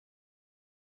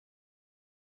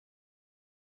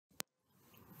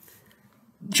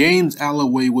James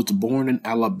Alloway was born in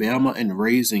Alabama and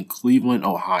raised in Cleveland,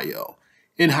 Ohio.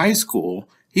 In high school,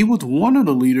 he was one of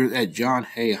the leaders at John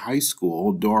Hay High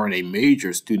School during a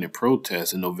major student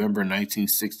protest in November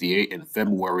 1968 and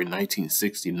February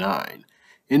 1969.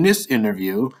 In this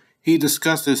interview, he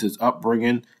discusses his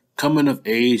upbringing, coming of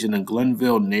age in the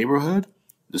Glenville neighborhood,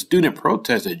 the student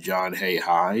protest at John Hay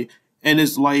High, and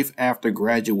his life after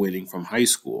graduating from high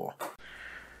school.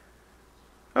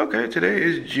 Okay, today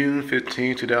is June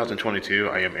 15, 2022.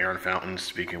 I am Aaron Fountain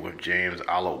speaking with James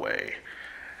Alloway.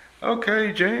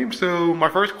 Okay, James, so my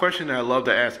first question that I love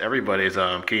to ask everybody is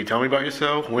can you tell me about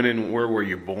yourself? When and where were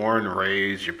you born,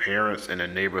 raised, your parents, and the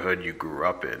neighborhood you grew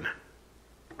up in?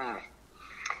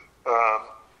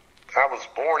 I was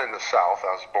born in the South.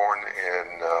 I was born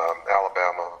in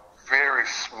Alabama, very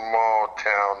small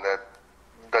town that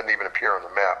doesn't even appear on the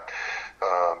map.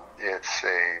 It's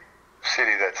a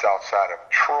city that's outside of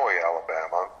Troy,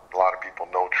 Alabama. A lot of people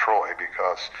know Troy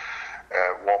because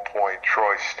at one point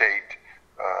Troy State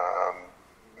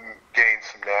gained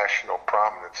some national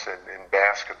prominence in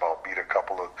basketball, beat a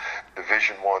couple of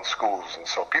Division I schools, and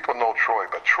so people know Troy.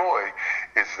 But Troy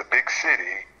is the big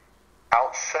city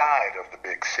outside of the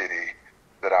big city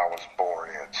that I was born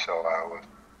in. So I would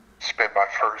spend my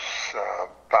first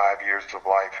 5 years of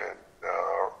life in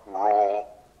rural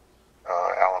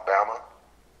Alabama.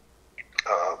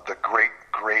 The great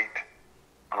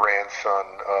grandson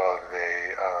of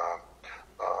a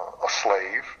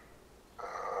slave,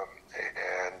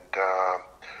 and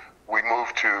we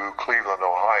moved to Cleveland,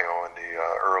 Ohio, in the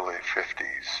early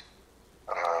 '50s.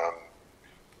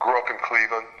 Grew up in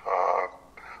Cleveland,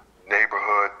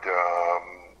 neighborhood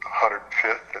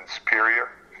 105th and Superior,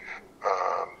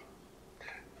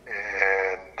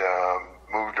 and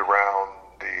moved around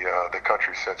the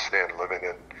country since then, living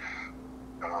in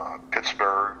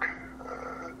Pittsburgh,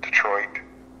 Detroit,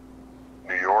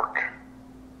 New York,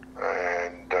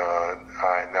 and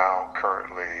I now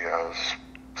currently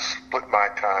split my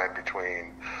time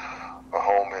between a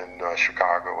home in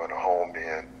Chicago and a home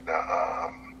in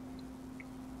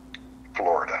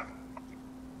Florida.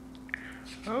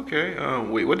 Okay,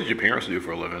 wait, what did your parents do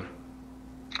for a living?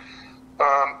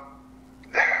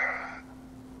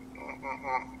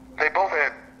 They both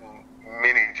had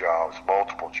many jobs,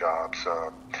 multiple jobs.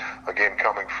 Again,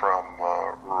 coming from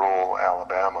rural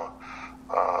Alabama,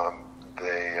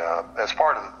 they, as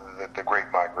part of the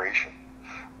Great Migration,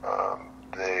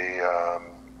 they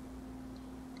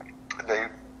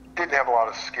didn't have a lot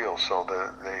of skills, so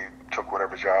they took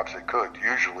whatever jobs they could,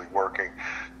 usually working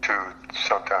 2,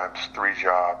 sometimes 3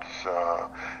 jobs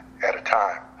at a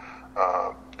time.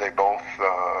 They both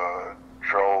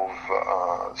drove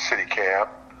city cab.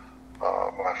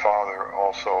 My father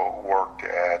also worked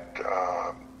at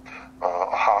a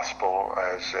hospital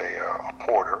as a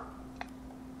porter,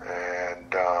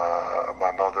 and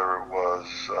my mother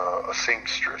was a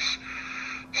seamstress.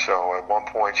 So at one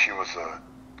point she was a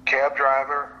cab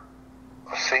driver,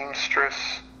 a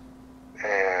seamstress,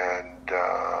 and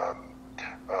a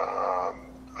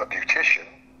beautician.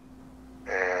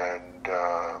 And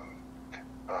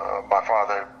my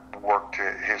father worked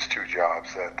his 2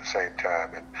 jobs at the same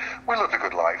time, and we lived a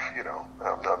good life. You know,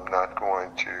 I'm not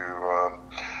going to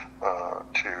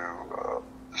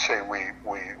say we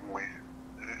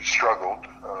struggled,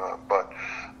 but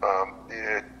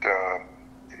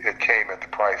it came at the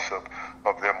price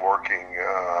of them working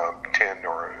 10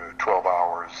 or 12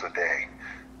 hours a day.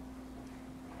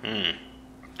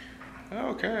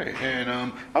 Okay, and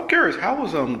I'm curious, how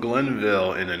was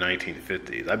Glenville in the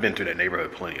 1950s? I've been through that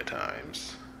neighborhood plenty of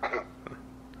times.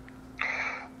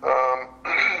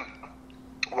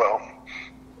 Well,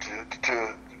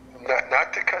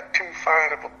 not to cut too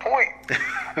fine of a point,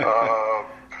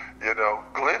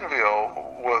 Glenville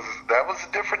was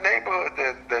a different neighborhood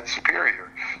than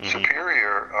Superior. Mm-hmm.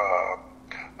 Superior,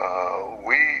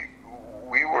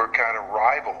 we were kind of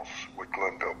rivals with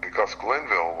Glenville because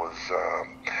Glenville was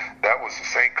that was the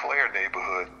St. Clair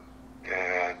neighborhood,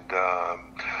 and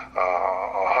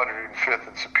 105th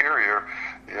and Superior,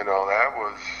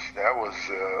 that was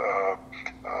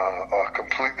a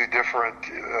completely different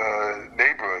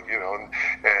neighborhood,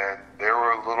 and there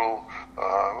were little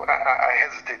I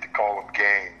hesitate to call them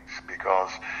gangs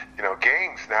because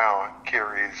gangs now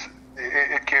carries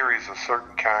a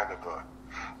certain kind of a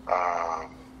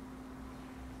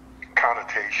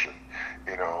connotation,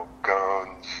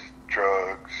 guns,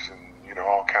 drugs, and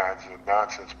all kinds of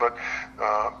nonsense. But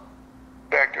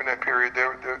back during that period,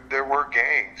 there were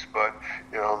gangs, but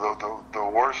the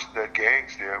worst that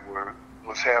gangs did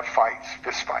was have fights,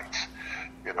 fist fights.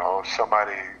 If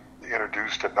somebody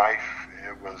introduced a knife,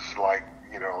 it was like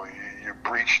you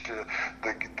breached the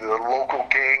local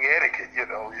gang etiquette. You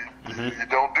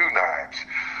don't do knives.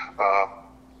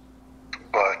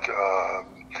 But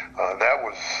that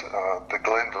was the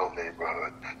Glenville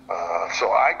neighborhood.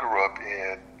 So I grew up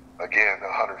in, again,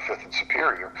 105th and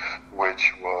Superior,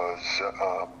 which was,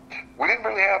 we didn't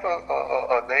really have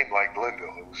a name like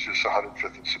Glenville. It was just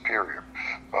 105th and Superior.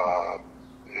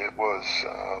 It was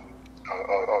a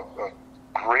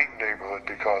great neighborhood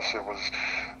because it was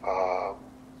a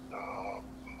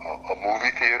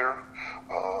movie theater.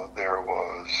 There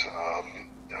was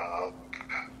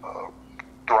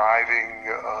thriving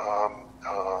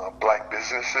black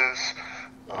businesses,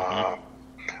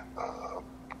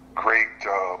 great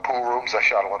pool rooms. I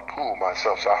shot a lot of pool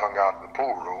myself, so I hung out in the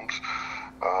pool rooms,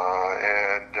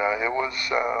 and it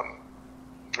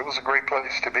was a great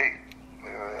place to be.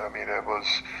 I mean, it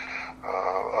was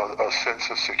a sense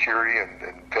of security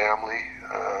and family.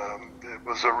 It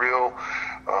was a real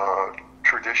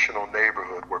traditional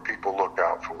neighborhood where people looked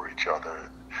out for each other.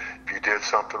 If you did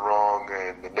something wrong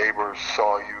and the neighbors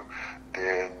saw you,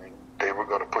 then they were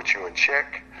going to put you in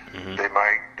check. Mm-hmm. They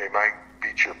might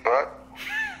beat your butt.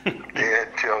 Then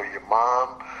tell your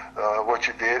mom what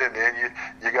you did, and then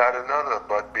you got another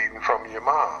butt beating from your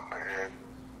mom.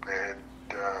 And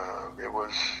it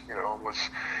was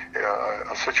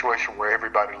a situation where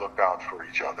everybody looked out for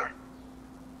each other.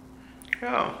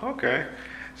 Oh, okay.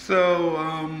 So,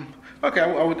 okay,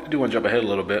 I do want to jump ahead a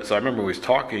little bit. So I remember we was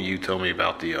talking, you told me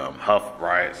about the Huff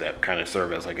riots that kind of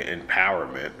serve as like an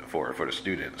empowerment for the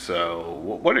students. So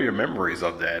what are your memories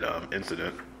of that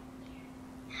incident?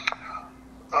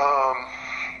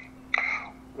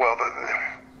 Well,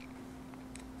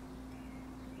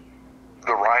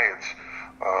 the riots,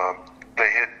 they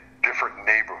hit different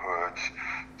neighborhoods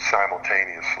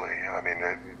simultaneously. I mean,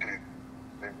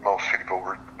 most people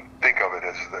would think of it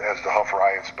as the Huff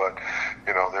riots, but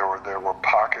there were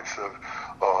pockets of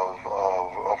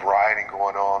rioting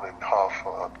going on in Huff,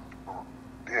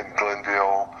 in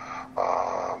Glenville,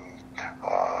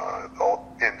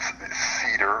 in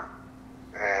Cedar,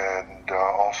 and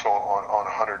also on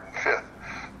 105th.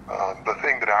 The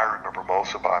thing that I remember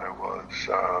most about it was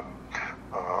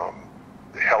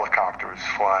the helicopters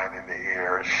flying in the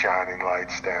air, shining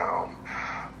lights down.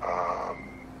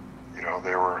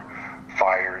 There were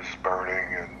fires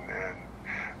burning, and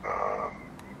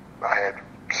I had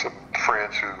some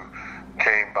friends who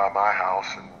came by my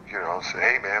house and said,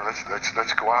 "Hey man,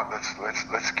 let's go out,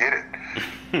 let's get it."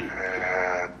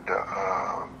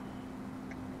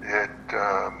 And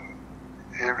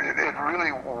it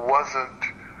really wasn't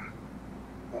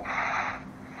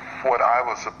what I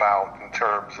was about in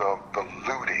terms of the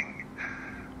looting,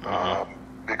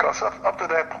 because up to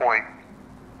that point,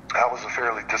 I was a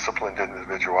fairly disciplined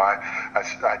individual. I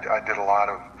did a lot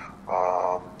of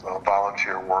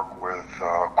volunteer work with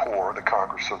CORE, the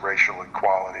Congress of Racial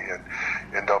Equality, and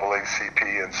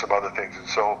NAACP, and some other things. And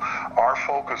so our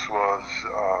focus was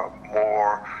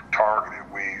more targeted.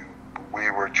 We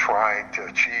were trying to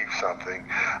achieve something,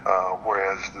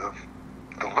 whereas the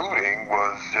looting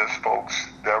was just folks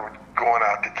that were going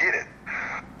out to get it.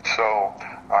 So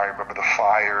I remember the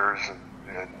fires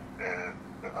and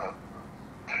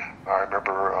I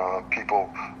remember people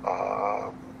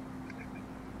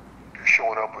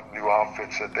showing up with new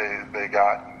outfits that they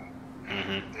got,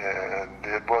 and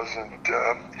it wasn't.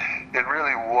 It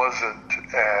really wasn't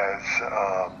as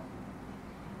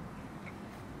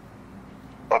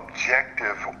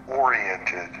objective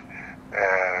oriented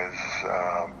as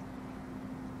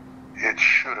it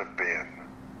should have been.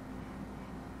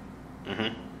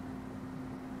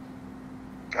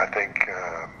 I think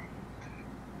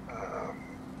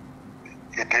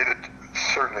it did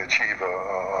certainly achieve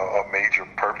a major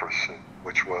purpose,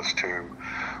 which was to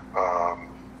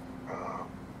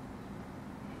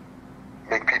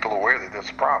make people aware that there's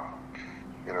a problem,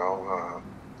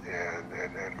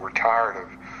 and we're tired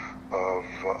of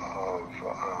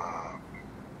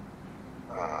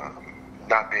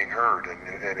not being heard,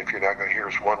 and if you're not going to hear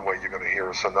us one way, you're going to hear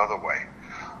us another way.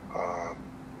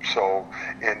 So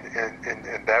in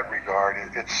that regard,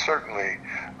 it certainly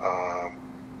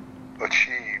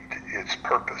achieved its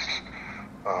purpose.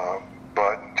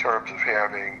 But in terms of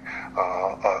having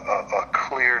a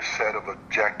clear set of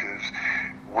objectives,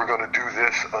 we're going to do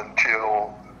this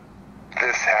until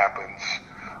this happens.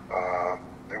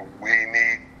 We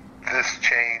need this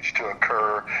change to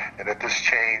occur, and if this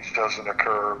change doesn't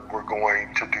occur, we're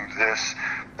going to do this,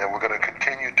 and we're going to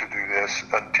continue to do this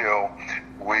until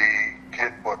we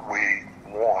get what we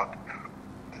want.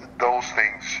 Those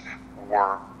things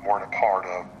weren't a part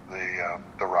of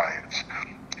the riots,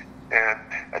 and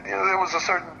there was a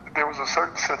certain there was a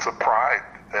certain sense of pride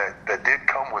that did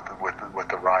come with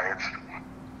the riots,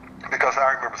 because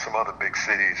I remember some other big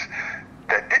cities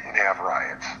that didn't have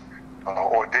riots,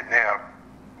 or didn't have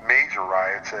major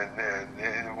riots, and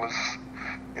it was,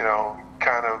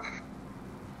 kind of,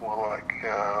 well, like,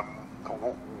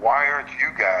 why aren't you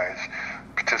guys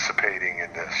participating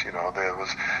in this? There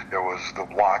was the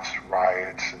Watts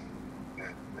riots in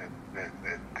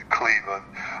Cleveland,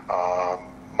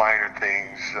 minor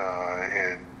things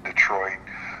in Detroit,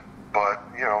 but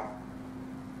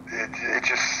it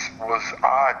just was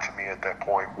odd to me at that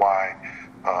point why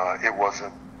it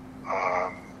wasn't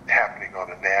happening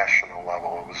on a national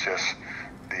level. It was just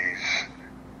these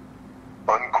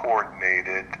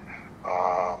uncoordinated,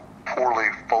 poorly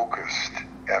focused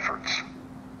efforts.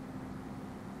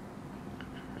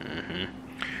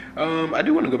 I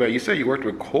do want to go back. You said you worked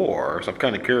with CORE, so I'm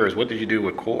kind of curious. What did you do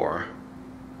with CORE?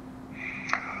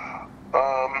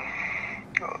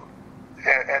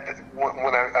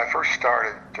 When I first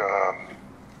started,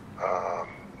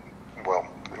 well,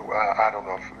 I don't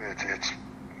know if it's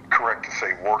correct to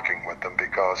say working with them,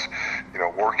 because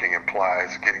working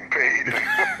implies getting paid.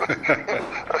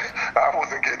 I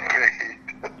wasn't getting paid.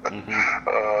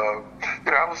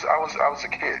 I was a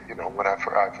kid, when I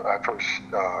first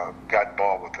got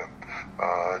involved with them.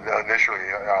 Initially,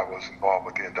 I was involved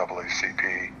with the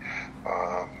NAACP,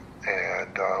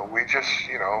 and we just,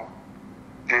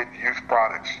 did youth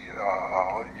projects.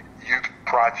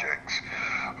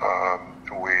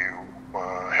 We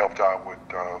helped out with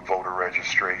voter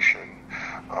registration,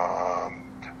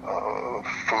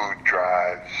 food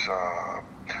drives,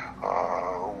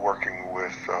 working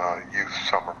with youth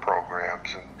summer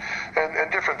programs,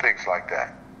 and different things like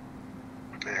that.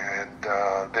 And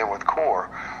then with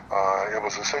CORE, it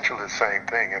was essentially the same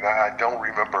thing. And I don't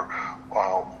remember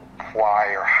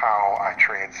why or how I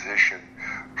transitioned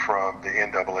from the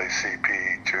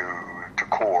NAACP to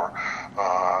CORE,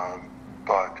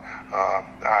 but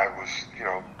I was,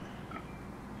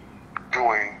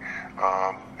 doing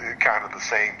kind of the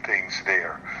same things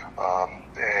there.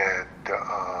 And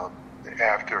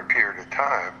after a period of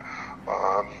time,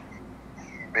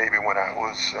 maybe when I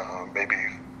was maybe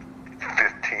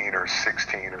 15 or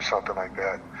 16 or something like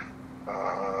that,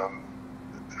 I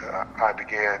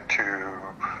began to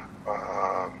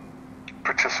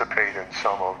participate in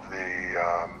some of the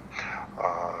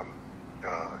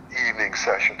evening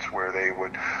sessions where they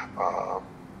would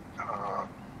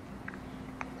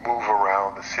move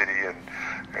around the city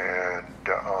and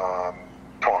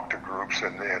talk to groups,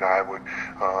 and I would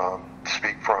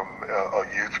speak from a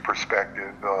youth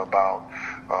perspective about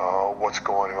what's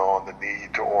going on, the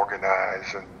need to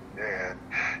organize, and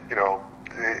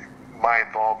my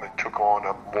involvement took on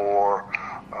a more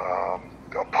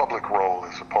a public role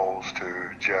as opposed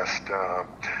to just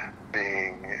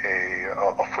being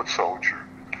a foot soldier.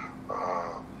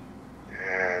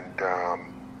 And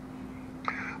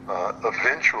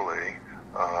eventually,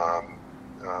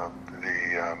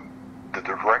 the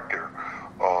director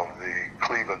of the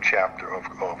Cleveland chapter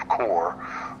of CORE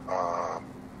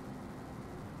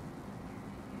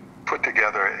put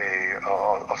together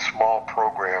a small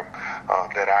program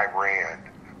that I ran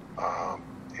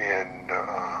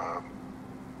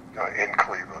in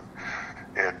Cleveland.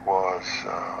 It was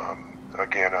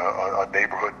again a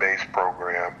neighborhood-based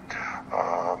program,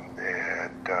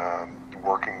 and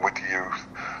working with youth,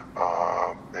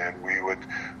 and we would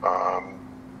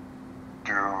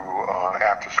do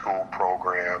after-school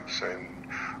programs and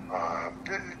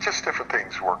just different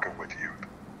things working with youth.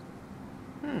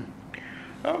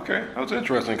 Okay, that was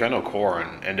interesting. I know CORE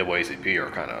and NAACP are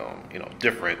kind of,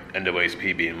 different.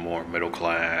 NAACP being more middle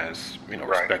class,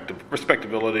 Right.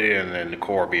 respectability, and then the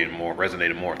CORE being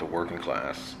resonated more with the working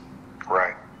class.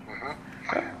 Right.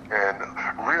 Okay. And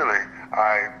really,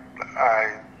 I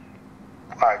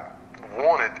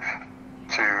wanted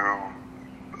to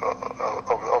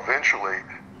eventually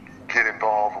get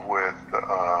involved with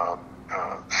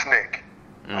SNCC,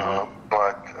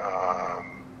 but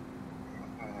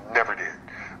never did.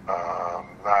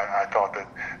 I thought that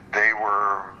they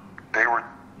were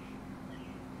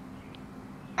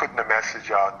putting the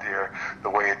message out there the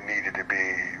way it needed to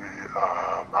be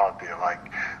out there.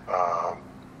 Like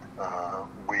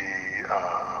we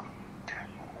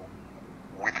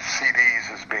see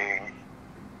these as being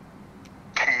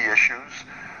key issues.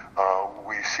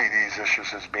 We see these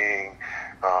issues as being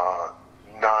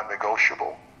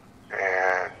non-negotiable,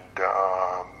 and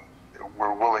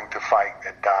we're willing to fight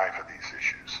and die for these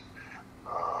issues.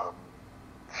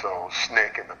 So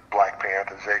SNCC and the Black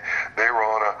Panthers, they were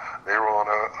on a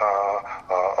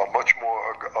much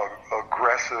more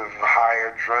aggressive, high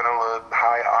adrenaline,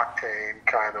 high contain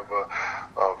kind of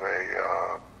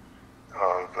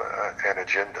an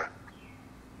agenda.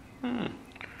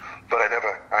 But I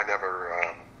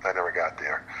never got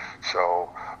there. So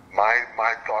my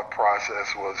thought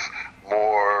process was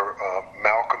more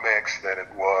Malcolm X than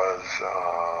it was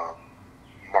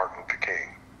Martin Luther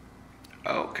King.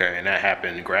 Okay, and that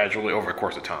happened gradually over the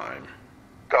course of time.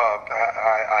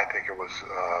 I think it was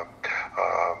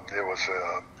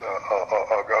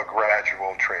a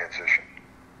gradual transition.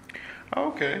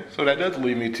 Okay, so that does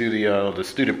lead me to the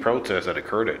student protest that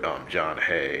occurred at John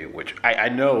Hay, which I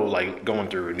know, like going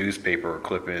through newspaper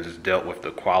clippings, dealt with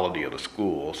the quality of the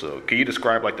school. So can you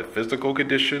describe like the physical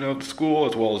condition of the school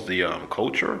as well as the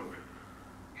culture?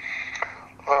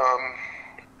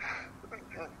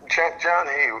 John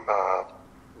Hay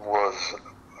was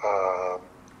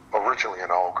originally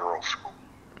an all-girls school.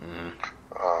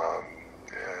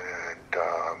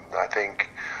 I think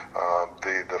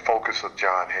the focus of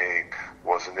John Hay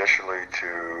was initially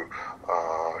to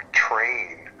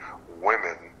train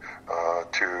women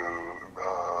to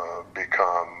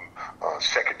become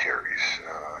secretaries.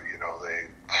 They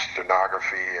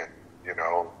stenography and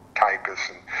typists,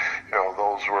 and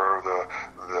those were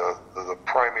the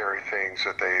primary things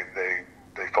that they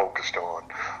focused on.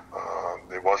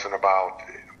 It wasn't about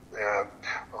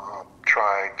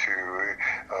trying to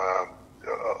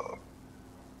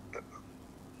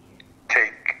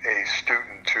take a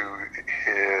student to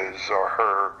his or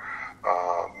her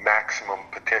maximum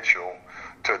potential,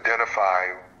 to identify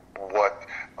what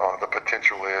the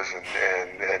potential is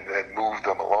and move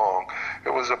them along.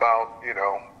 It was about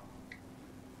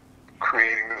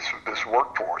creating this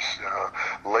workforce,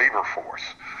 labor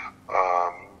force.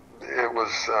 It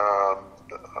was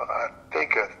I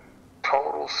think a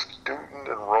total student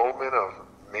enrollment of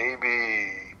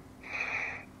maybe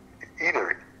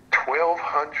either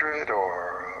 1,200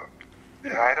 or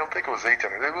I don't think it was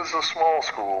 800. It was a small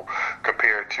school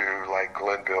compared to like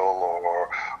Glenville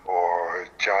or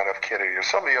John F. Kennedy or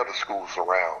some of the other schools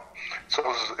around. So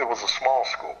it was a small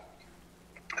school.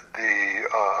 The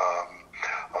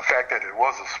fact that it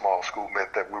was a small school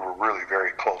meant that we were really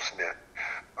very close knit.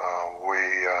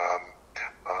 We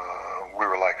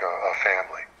were like a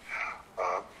family.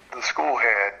 The school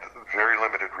had very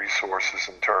limited resources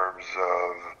in terms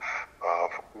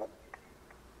of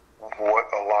what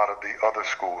a lot of the other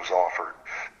schools offered.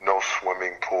 No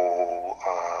swimming pool.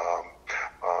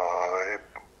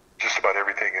 Just about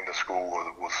everything in the school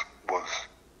was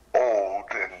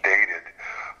old and dated.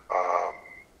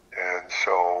 And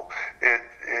so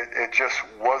it just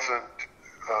wasn't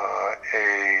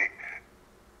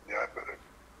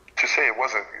to say it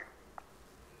wasn't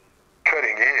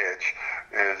cutting edge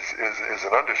is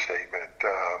an understatement.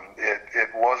 It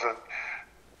wasn't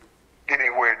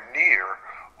anywhere near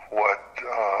what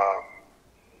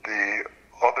the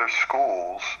other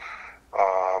schools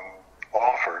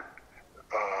offered.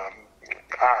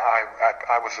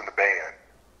 I was in the band.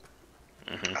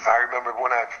 Mm-hmm. I remember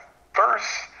when I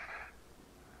first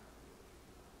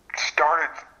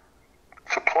started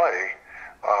to play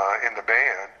in the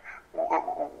band,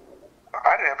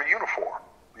 I didn't have a uniform.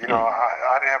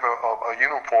 I didn't have a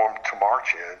uniform to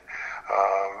march in,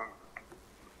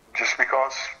 just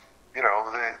because they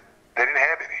didn't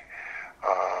have any,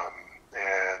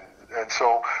 and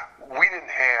so we didn't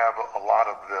have a lot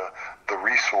of the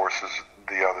resources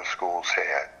the other schools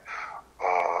had.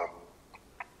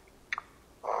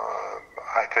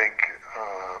 I think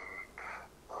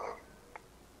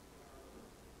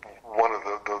one of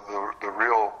the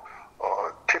real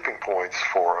tipping points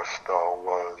for us, though,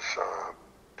 was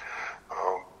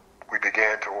we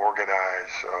began to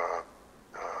organize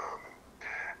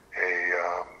a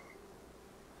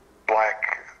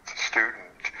black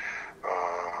student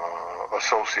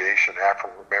association,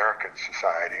 African American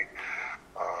Society,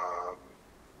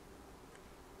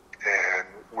 and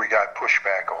we got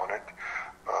pushback on it,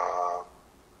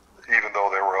 even though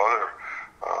there were other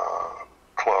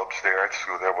clubs there.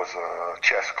 So there was a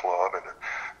chess club, and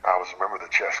I always remember the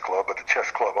chess club, but the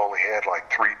chess club only had like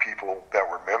 3 people that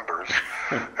were members,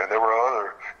 and there were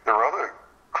other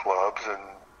clubs, and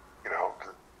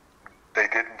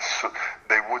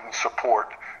they wouldn't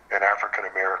support an African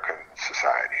American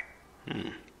society,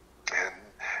 and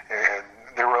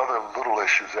there were other little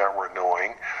issues that were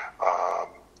annoying,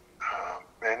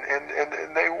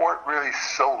 and they weren't really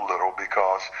so little,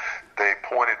 because they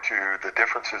pointed to the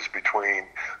differences between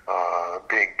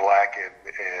being black in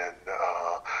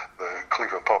the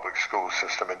Cleveland public school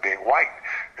system and being white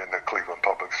in the Cleveland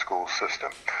public school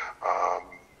system.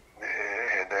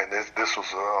 And this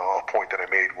was a point that I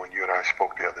made when you and I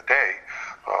spoke the other day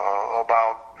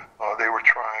about they were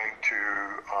trying to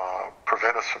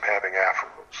prevent us from having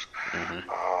afros.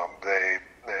 They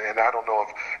and I don't know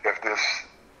if this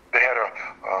they had a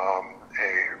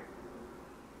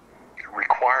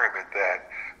requirement that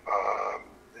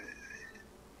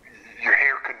your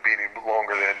hair couldn't be any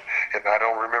longer than, and I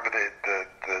don't remember the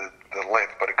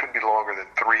length, but it couldn't be longer than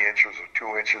 3 inches or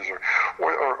 2 inches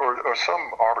or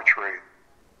some arbitrary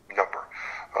number.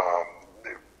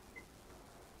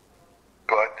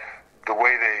 But the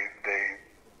way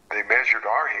they measured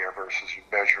our hair versus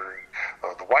measuring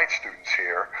the white students'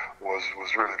 hair was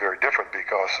really very different,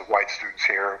 because the white students'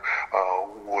 hair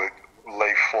would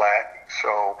lay flat.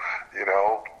 So,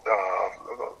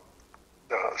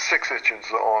 6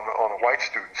 inches on a white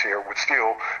student's hair would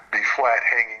still be flat,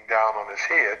 hanging down on his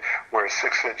head, whereas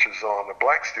 6 inches on a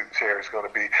black student's hair is going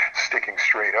to be sticking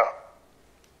straight up.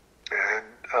 And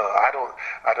I don't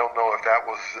know if that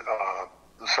was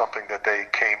something that they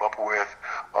came up with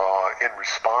in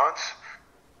response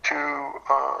to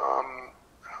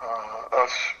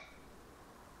us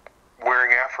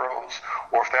wearing afros,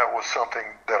 or if that was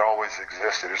something that always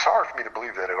existed. It's hard for me to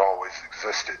believe that it always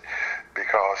existed,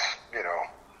 because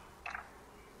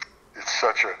it's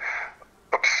such a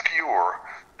obscure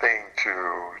thing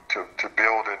to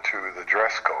build into the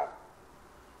dress code.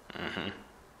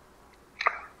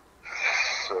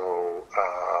 So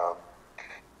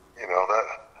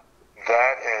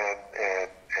that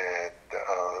and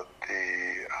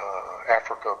the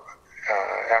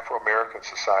Afro-American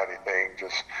Society thing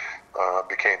just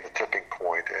became the tipping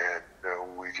point,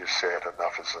 and we just said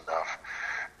enough is enough,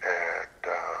 and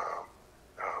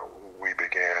we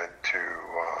began to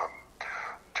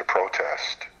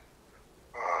protest.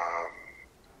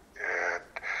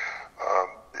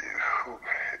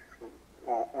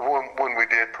 When we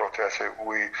did protest it,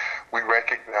 we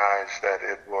recognized that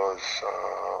it was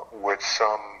with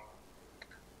some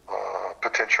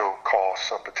potential costs,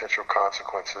 some potential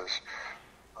consequences,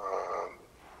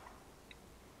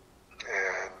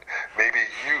 and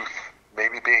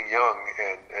maybe being young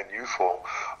and youthful,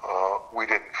 we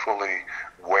didn't fully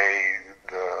weigh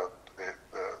the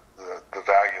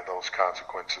value of those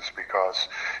consequences, because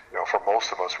for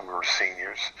most of us, we were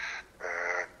seniors,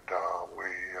 and we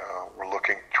were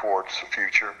looking towards the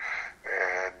future,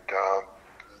 and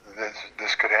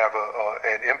this could have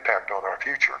an impact on our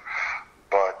future.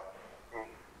 But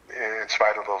in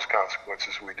spite of those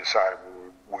consequences, we decided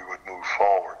we would move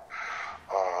forward.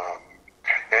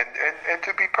 And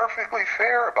to be perfectly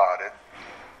fair about it,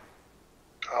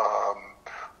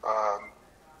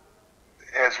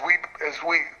 as we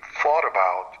thought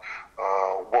about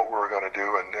what we were going to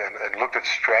do and looked at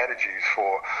strategies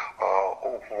for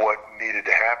what needed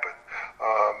to happen,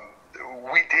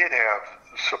 we did have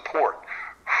support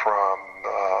from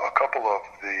a couple of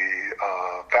the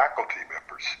faculty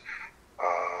members.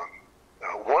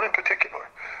 One in particular,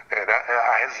 and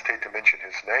I hesitate to mention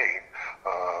his name,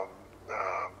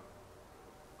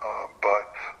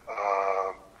 but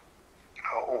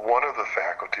one of the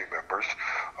faculty members,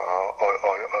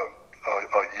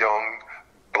 a young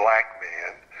black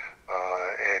man,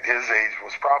 and his age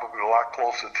was probably a lot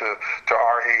closer to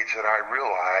our age than I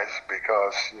realized,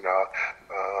 because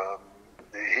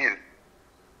he had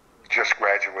just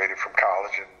graduated from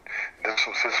college, and this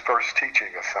was his first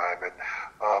teaching assignment.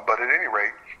 But at any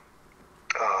rate,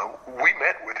 we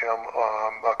met with him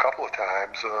a couple of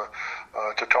times to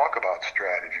talk about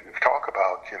strategy, to talk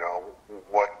about how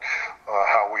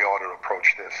we ought to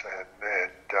approach this,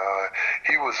 and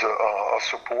he was a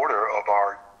supporter of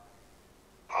our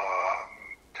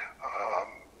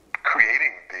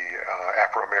creating the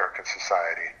Afro-American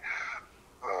Society.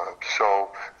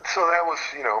 So that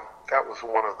was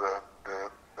one of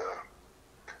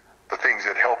the things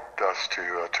that helped us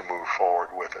to move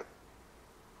forward with it.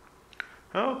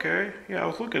 Okay, yeah, I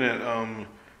was looking at I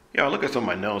look at some of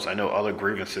my notes. I know other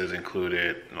grievances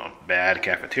included bad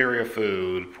cafeteria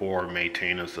food, poor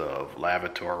maintenance of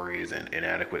lavatories, and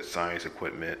inadequate science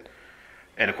equipment,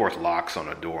 and of course locks on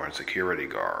the door and security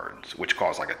guards, which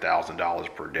cost like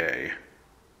 $1,000 per day.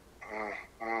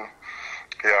 Mm-hmm.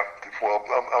 Yeah, well,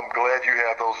 I'm glad you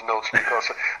have those notes,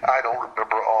 because I don't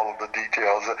remember all of the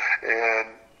details, and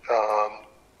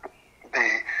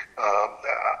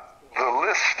the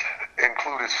list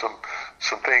included some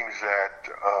things that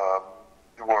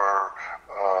were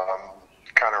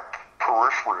kind of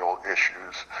peripheral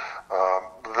issues.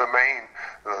 The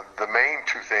main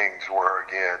two things were,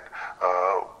 again,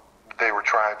 they were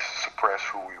trying to suppress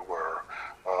who we were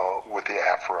with the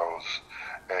afros,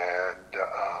 and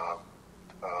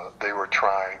they were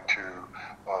trying to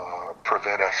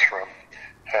prevent us from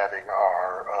having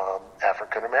our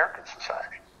African American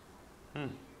Society.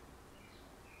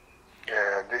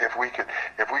 And if we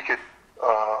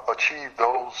achieve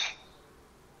those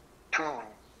two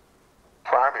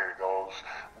primary goals,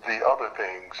 the other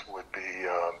things would be,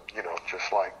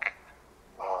 just like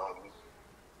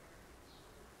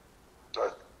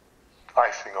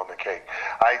icing on the cake.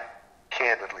 I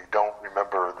candidly don't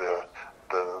remember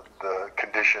the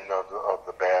condition of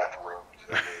the bathrooms.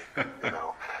 I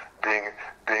mean,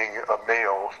 being a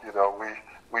male,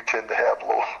 we tend to have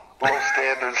low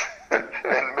standards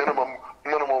and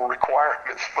minimal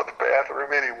requirements for the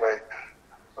bathroom anyway.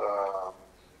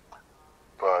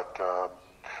 But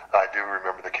I do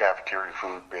remember the cafeteria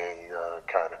food being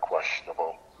kind of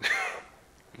questionable.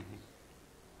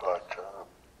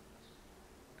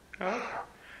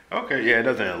 Okay, yeah, it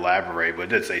doesn't elaborate, but it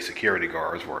did say security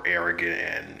guards were arrogant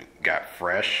and got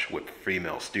fresh with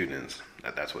female students.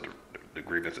 That's what the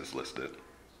grievances listed.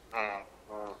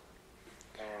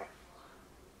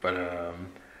 But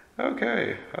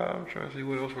okay, I'm trying to see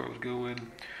what else where I was going.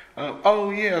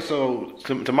 So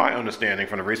to my understanding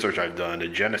from the research I've done,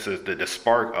 the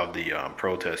spark of the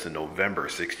protests in November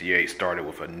 '68 started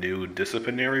with a new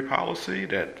disciplinary policy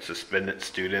that suspended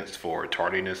students for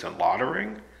tardiness and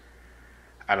loitering.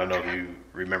 I don't know if you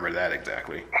remember that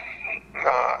exactly.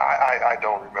 I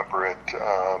don't remember it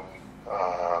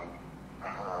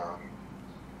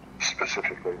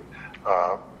specifically,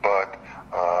 but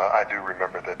I do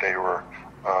remember that they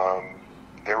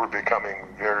were becoming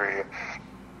very.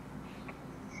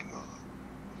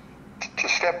 To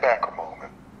step back a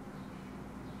moment,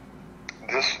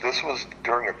 this was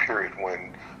during a period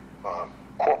when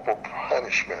corporal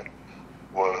punishment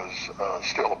was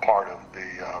still a part of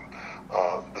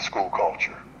the school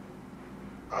culture.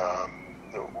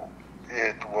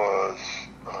 It was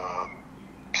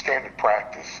standard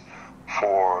practice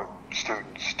for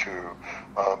students to.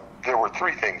 There were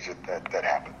three things that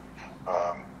happened.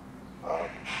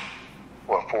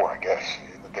 Four, I guess.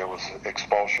 There was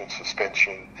expulsion,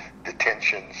 suspension,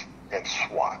 detentions, and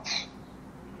SWATs.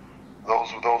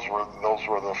 Those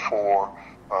were the four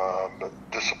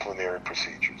disciplinary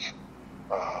procedures.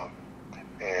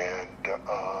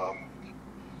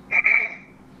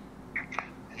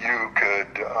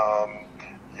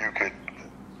 You could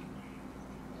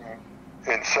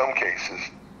in some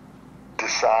cases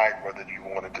decide whether you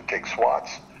wanted to take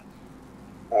SWATs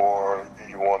or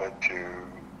you wanted to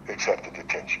accept the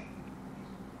detention.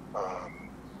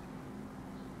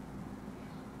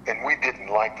 And we didn't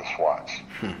like the SWATs.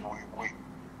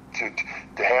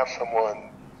 To have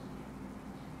someone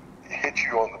hit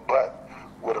you on the butt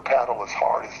with a paddle as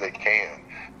hard as they can,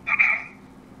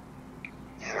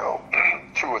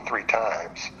 2 or 3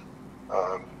 times,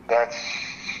 that's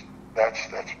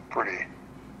pretty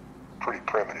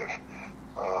primitive.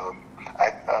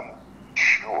 I'm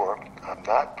sure, I'm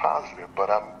not positive, but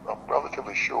I'm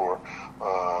relatively sure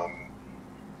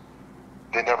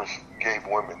they never gave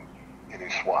women any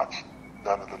SWATs.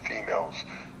 None of the females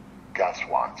got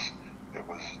SWATs. It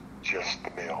was just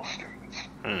the male students.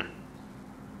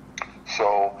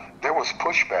 So there was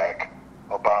pushback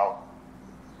about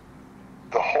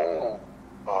the whole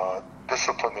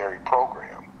disciplinary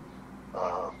program.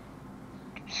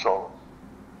 So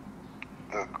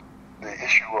the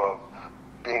issue of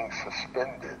being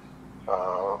suspended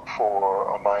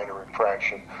for a minor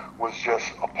infraction was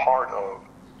just a part of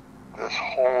this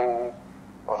whole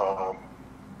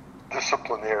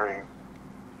disciplinary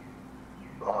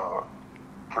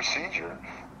procedure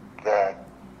that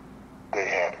they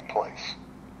had in place.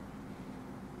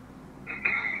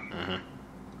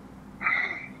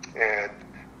 And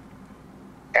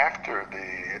after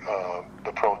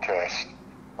the protest,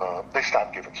 they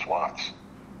stopped giving SWATs.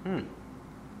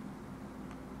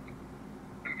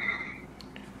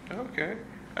 Okay.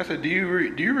 I said, do you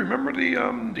remember do you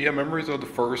have memories of the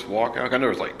first walkout? I know there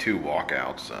was like 2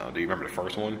 walkouts. Do you remember the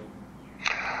first one?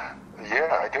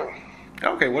 Yeah, I do.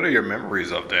 Okay, what are your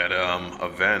memories of that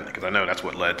event? Because I know that's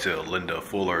what led to Linda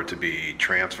Fuller to be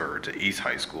transferred to East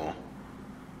High School.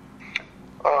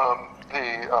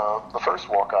 The first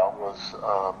walkout was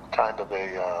kind of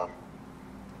a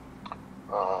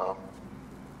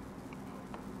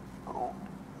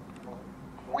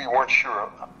we weren't sure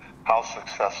how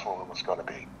successful it was going to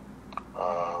be.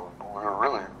 We were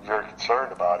really very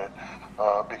concerned about it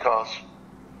because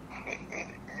we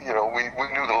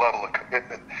knew the level of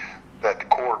commitment that the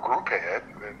core group had,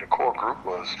 and the core group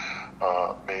was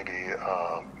maybe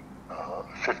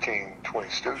 15, 20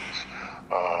 students.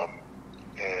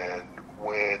 And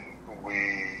when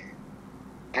we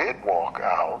did walk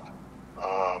out,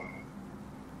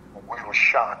 we were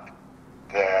shocked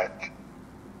that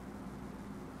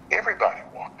everybody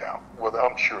walked out. Well,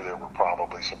 I'm sure there were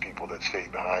probably some people that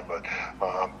stayed behind, but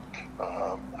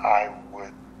I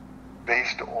would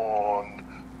based on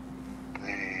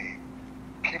the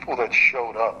people that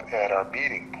showed up at our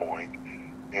meeting point,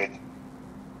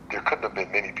 there couldn't have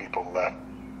been many people left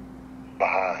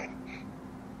behind.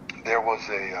 There was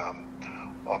a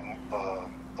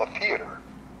theater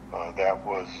that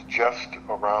was just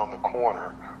around the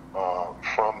corner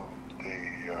from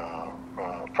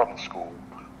the school,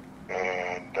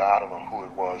 and I don't know who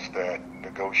it was that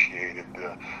negotiated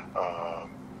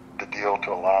the deal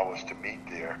to allow us to meet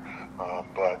there,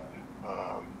 but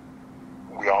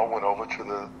we all went over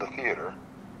to the theater,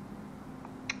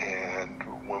 and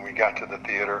when we got to the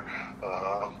theater,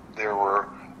 there were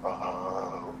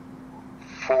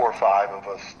 4 or 5 of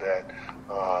us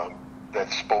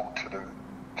that spoke to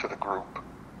the group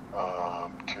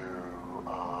to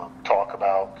talk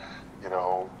about,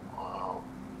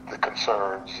 the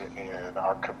concerns and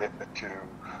our commitment to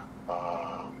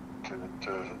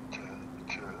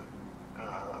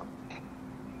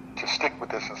stick with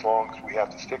this as long as we have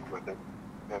to stick with it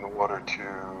in order to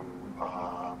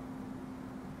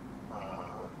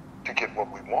get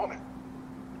what we wanted.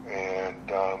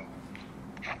 And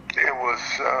it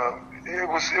was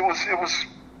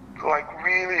like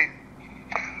really.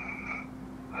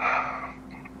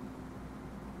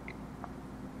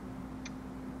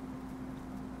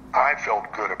 I felt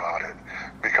good about it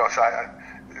because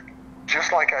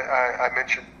just like I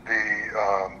mentioned,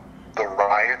 the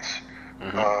riots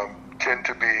tended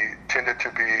to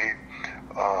be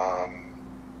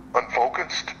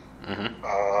unfocused.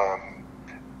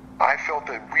 I felt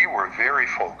that we were very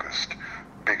focused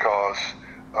because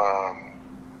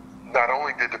not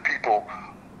only did the people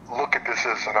look at this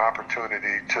as an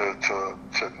opportunity to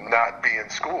not be in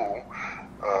school,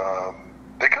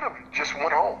 they could have just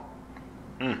went home.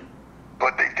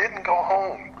 But they didn't go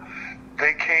home.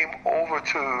 They came over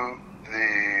to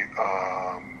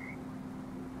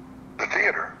the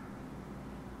theater,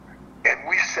 and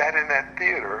we sat in that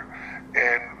theater,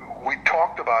 and we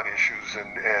talked about issues,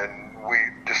 and we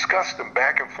discussed them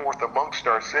back and forth amongst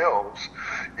ourselves.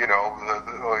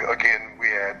 Again, we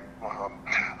had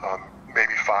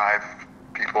maybe 5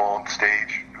 people on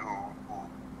stage who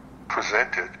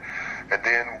presented, and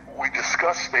then we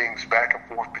discussed things back and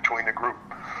forth between the group.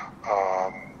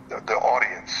 The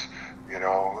audience,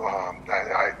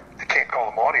 I can't call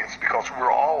them audience because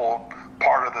we're all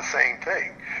part of the same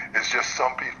thing. It's just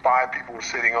 5 people were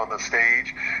sitting on the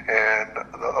stage, and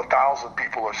 1,000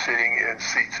 people are sitting in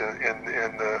seats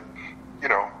in the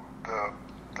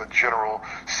general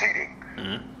seating.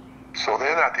 So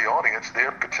they're not the audience;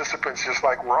 they're participants, just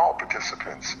like we're all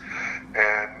participants.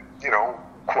 And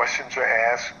questions are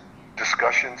asked,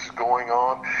 discussions going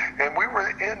on, and we were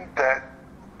in that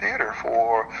theater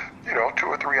for 2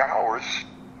 or 3 hours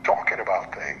talking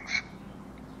about things.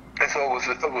 And so it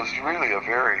was really a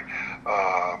very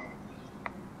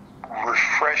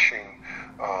refreshing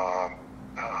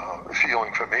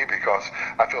feeling for me, because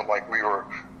I felt like we were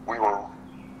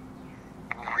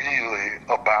really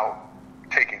about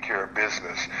taking care of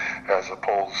business, as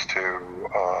opposed to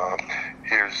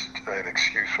here's an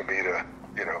excuse for me to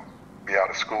be out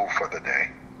of school for the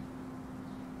day.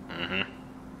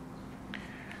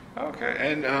 Okay,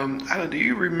 and Alan, do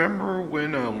you remember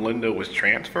when Linda was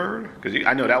transferred? Because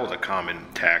I know that was a common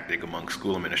tactic among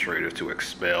school administrators to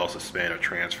expel, suspend, or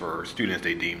transfer students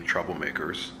they deemed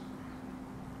troublemakers.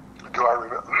 Do I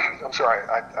remember? I'm sorry,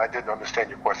 I didn't understand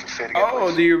your question. Say it again,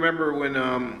 please. Do you remember when,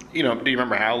 do you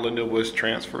remember how Linda was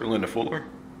transferred, Linda Fuller?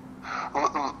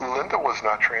 Linda was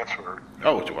not transferred.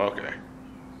 Oh, okay.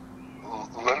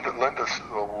 Linda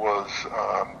was,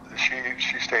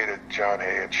 she stayed at John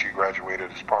Hay, and she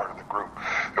graduated as part of the group.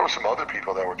 There were some other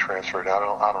people that were transferred. I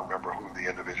don't remember who the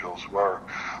individuals were.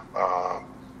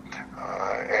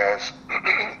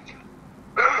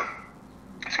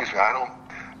 Excuse me,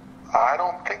 I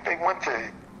don't think they went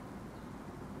to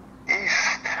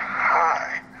East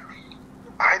High.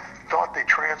 I thought they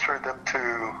transferred them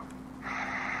to,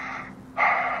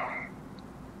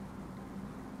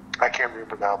 I can't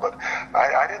remember now, but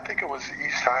I didn't think it was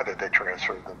East High that they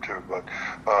transferred them to. But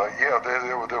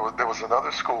there was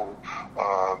another school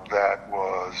that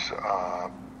was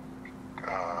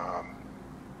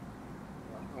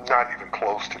not even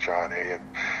close to John A.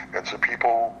 And so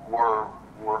people were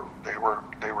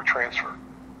transferred.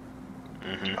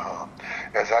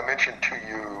 As I mentioned to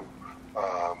you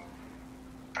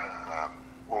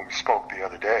when we spoke the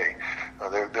other day,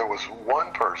 there was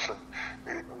one person.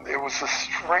 It was the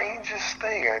strangest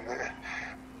thing.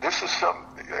 this is some,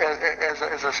 as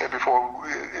I said before,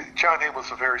 John Hay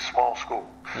was a very small school.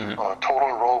 Total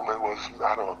enrollment was,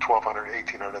 I don't know, 1,200,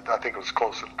 1,800. I think it was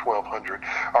closer to 1,200.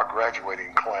 Our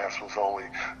graduating class was only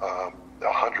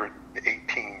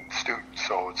 118 students,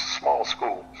 so it's a small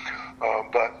school.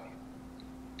 But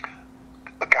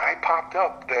a guy popped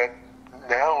up that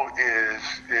now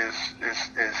is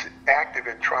active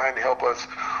in trying to help us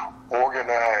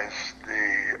organize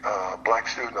the Black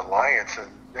Student Alliance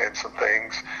and some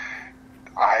things.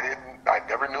 I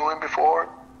never knew him before.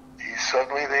 He's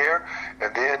suddenly there,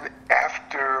 and then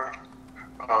after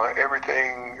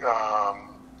everything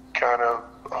kind of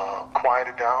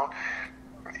quieted down,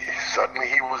 suddenly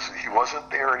he wasn't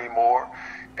there anymore,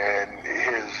 and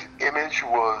his image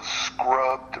was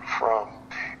scrubbed from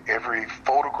every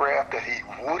photograph that he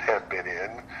would have been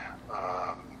in.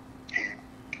 He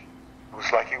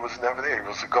was like he was never there. He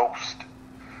was a ghost.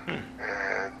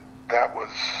 And that was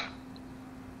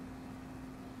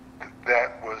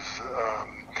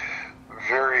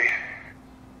very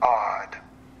odd.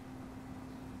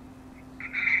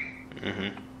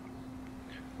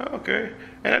 Okay.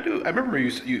 And I remember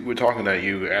you were talking that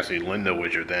actually Linda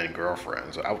was your then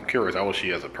girlfriend. So I'm curious, how was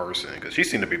she as a person? Because she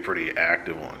seemed to be pretty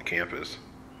active on campus.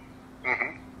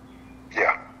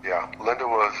 Yeah. Linda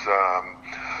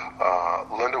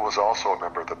was also a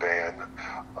member of the band.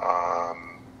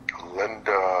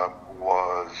 Linda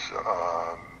was,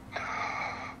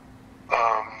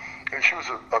 and she was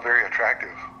a very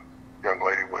attractive young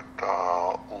lady with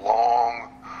long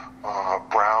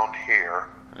brown hair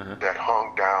that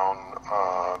hung down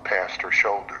past her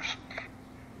shoulders.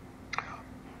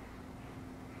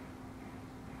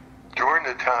 During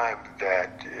the time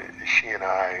that she and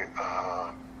I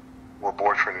were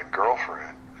boyfriend and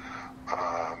girlfriend,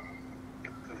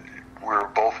 we were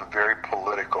both very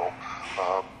political,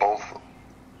 both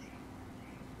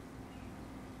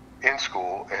in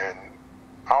school and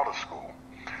out of school.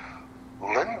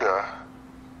 Linda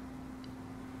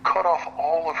cut off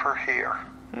all of her hair.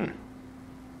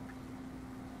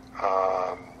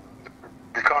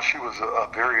 Because she was a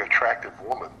very attractive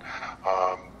woman.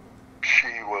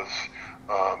 She was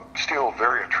still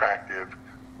very attractive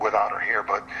without her hair,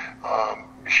 but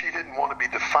she didn't want to be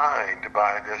defined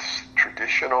by this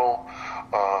traditional,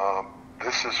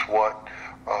 this is what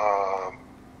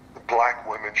Black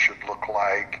women should look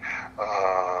like.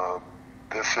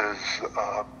 This is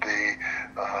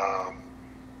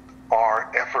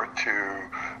our effort to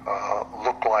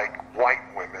look like white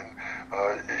women.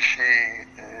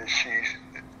 She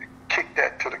kicked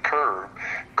that to the curb,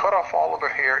 cut off all of her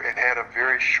hair, and had a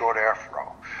very short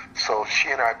afro. So she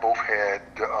and I both had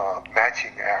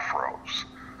matching afros.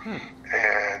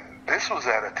 And this was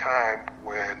at a time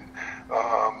when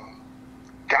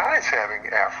guys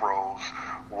having afros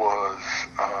was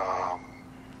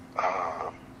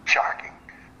shocking.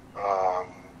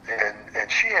 And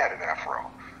she had an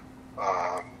afro.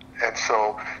 And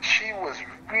so she was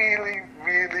really,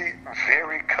 really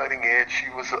very cutting edge. She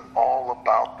was all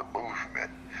about the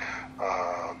movement.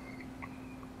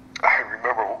 I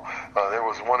remember there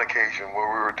was one occasion where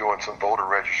we were doing some voter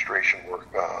registration work,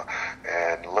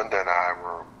 and Linda and I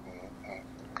were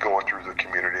going through the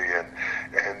community,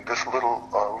 and this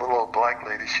little Black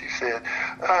lady, she said,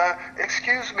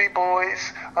 "Excuse me,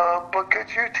 boys, but could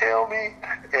you tell me?"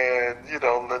 And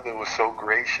Linda was so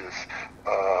gracious.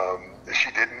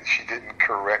 She didn't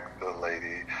correct the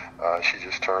lady. She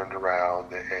just turned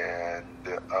around and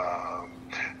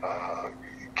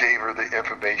gave her the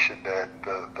information that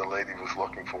the lady was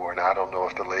looking for. And I don't know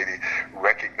if the lady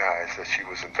recognized that she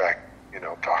was in fact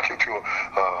talking to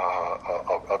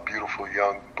a beautiful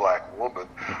young Black woman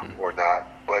or not.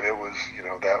 But it was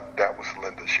that was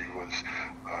Linda. She was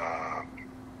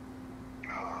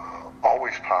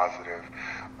always positive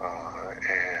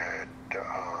and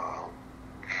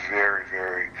very,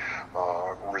 very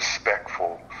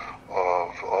respectful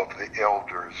of the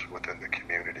elders within the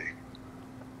community.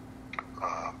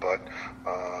 But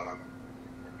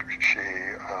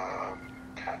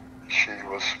she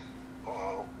was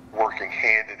working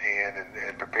hand in hand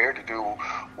and prepared to do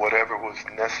whatever was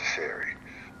necessary.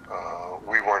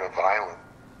 We weren't a violent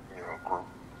group.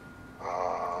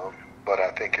 But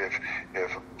I think if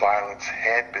violence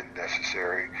had been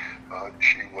necessary,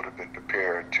 she would have been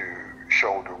prepared to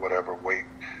shoulder whatever weight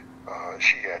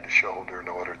she had to shoulder in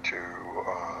order to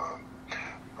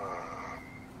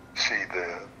see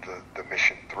the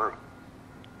mission through.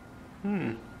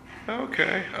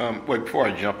 Okay. Wait, before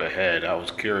I jump ahead, I was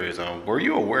curious. Were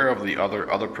you aware of the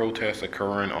other protests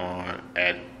occurring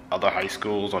at other high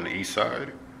schools on the east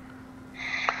side?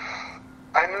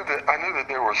 I knew that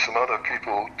there were some other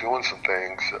people doing some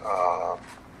things.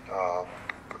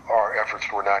 our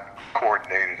efforts were not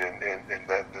coordinated in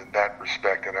that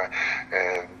respect, and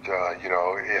you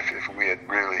know, if we had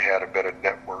really had a better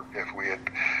network, if we had,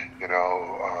 you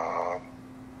know,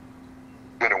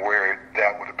 been aware,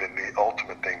 that would have been the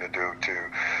ultimate thing to do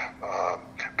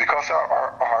because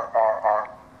our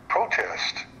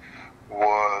protest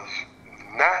was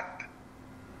not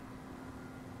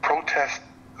protest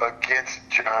against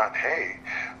John Hay.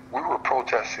 We were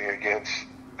protesting against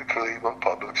the Cleveland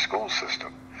public school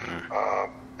system.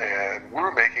 And we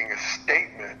were making a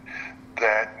statement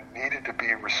that needed to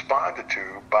be responded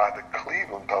to by the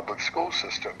Cleveland public school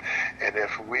system. And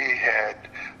if we had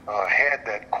had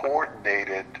that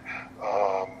coordinated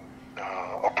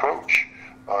approach,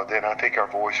 then I think our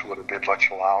voice would have been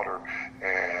much louder,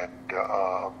 and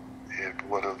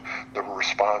the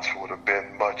response would have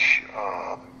been much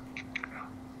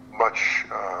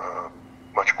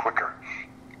quicker.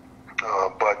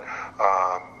 But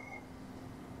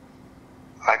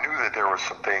I knew that there were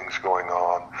some things going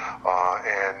on,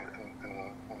 and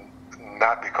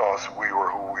not because we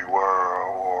were who we were,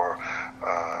 or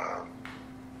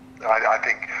I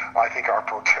think our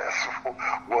protest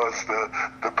was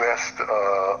the best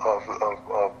of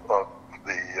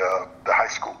the high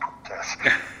school protests.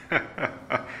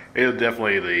 It was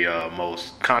definitely the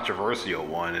most controversial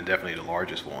one, and definitely the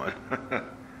largest one.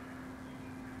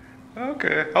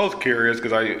 Okay, I was curious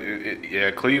because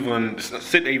Cleveland,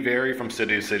 they vary from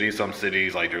city to city. Some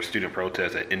cities, like, there's student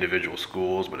protests at individual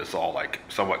schools, but it's all like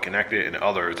somewhat connected, and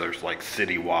others there's like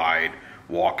citywide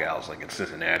walkouts, like in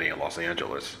Cincinnati and Los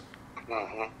Angeles.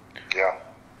 Mm-hmm. Yeah.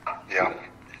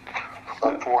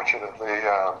 Unfortunately,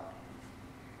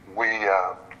 we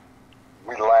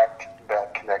lacked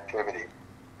that connectivity,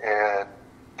 and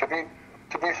to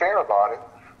be fair about it,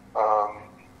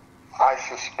 I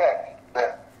suspect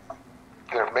that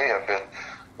there may have been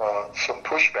some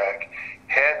pushback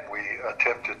had we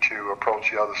attempted to approach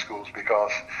the other schools,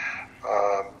 because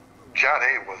John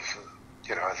A. was,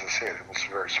 you know, as I said, it was a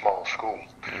very small school.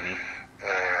 Mm-hmm.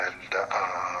 And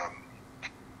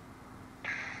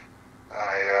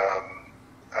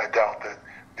I doubt that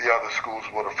the other schools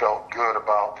would have felt good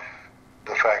about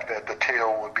the fact that the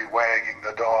tail would be wagging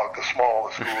the dog, the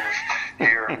smallest schools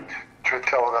here,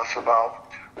 telling us about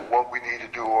what we need to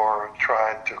do or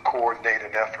trying to coordinate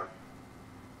an effort.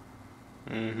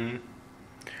 Mm-hmm.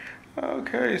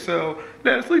 Okay, so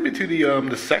now let's lead me to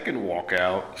the second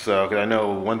walkout. So, because I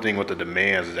know one thing with the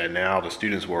demands is that now the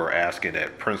students were asking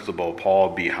that Principal Paul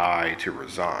B. High to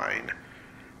resign.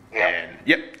 Yeah.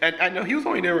 And I know he was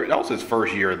only there. That was his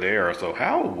first year there. So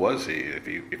how was he, if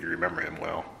you remember him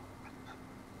well?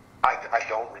 I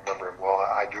don't remember him well.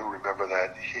 I do remember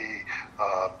that he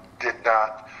did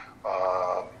not.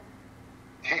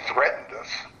 He threatened us.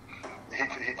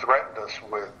 He threatened us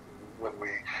when we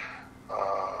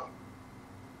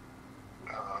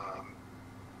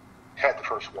had the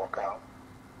first walkout.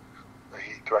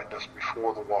 He threatened us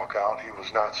before the walkout. He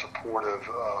was not supportive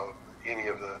of any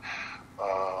of the.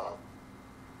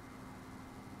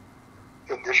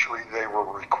 Initially, they were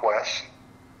requests.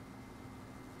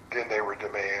 Then they were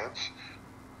demands.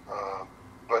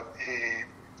 But he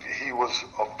was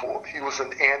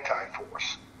an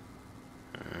anti-force,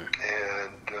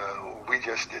 and we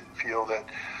just didn't feel that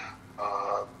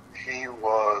he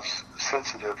was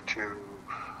sensitive to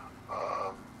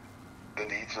the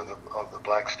needs of the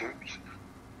black students.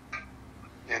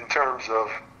 In terms of,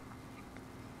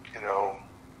 you know,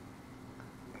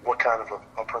 what kind of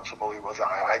a principal he was,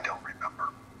 I don't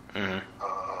remember. Mm-hmm.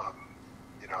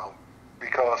 You know,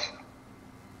 because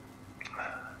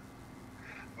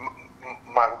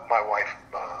my wife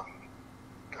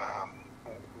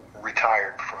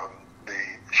retired from the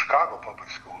Chicago public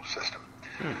school system.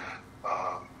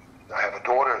 I have a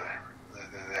daughter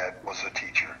that was a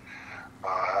teacher.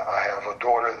 I have a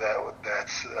daughter that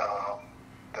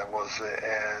was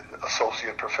an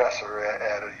associate professor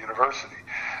at a university.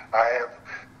 I have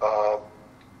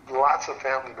lots of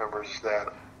family members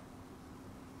that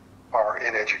are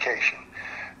in education.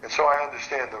 And so I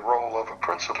understand the role of a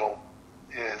principal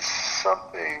is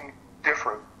something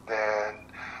different than,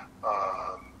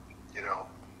 you know,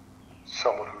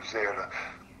 someone who's there to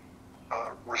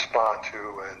respond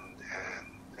to and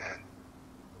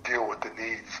deal with the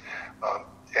needs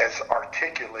as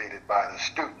articulated by the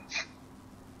students.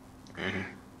 Mm-hmm.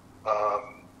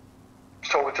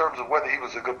 So in terms of whether he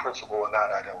was a good principal or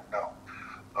not, I don't know.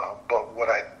 But what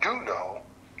I do know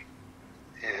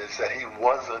is that he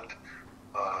wasn't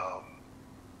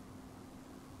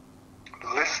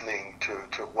listening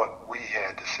to what we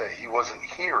had to say. He wasn't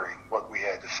hearing what we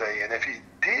had to say. And if he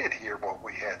did hear what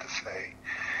we had to say,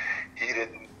 he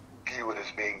didn't view it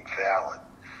as being valid.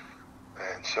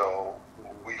 And so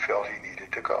we felt he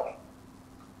needed to go.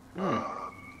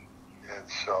 And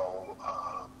so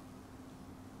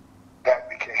that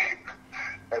became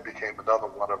another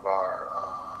one of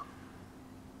our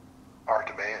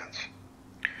demands.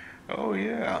 Oh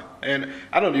yeah, and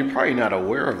I don't. You're probably not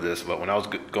aware of this, but when I was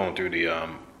going through the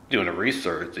doing the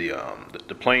research,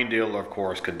 the plain dealer, of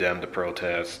course, condemned the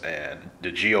protests, and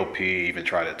the GOP even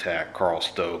tried to attack Carl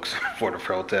Stokes for the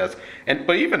protests,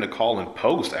 but even the Call and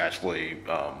Post actually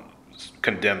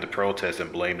condemned the protests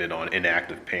and blamed it on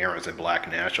inactive parents and black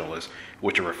nationalists,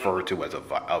 which are referred to as a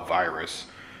virus.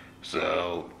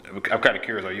 So I'm kind of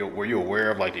curious. Were you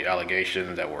aware of like the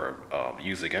allegations that were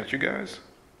used against you guys?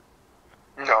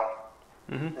 No,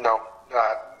 no,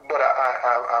 but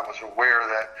I was aware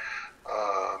that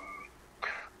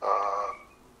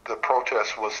the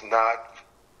protest was not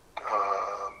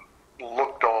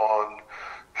looked on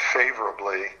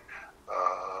favorably.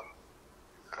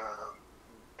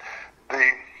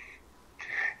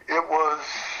 It was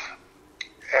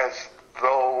as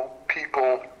though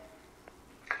people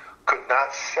could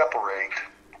not separate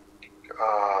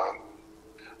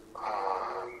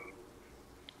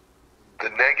the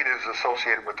negatives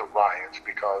associated with the riots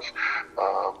because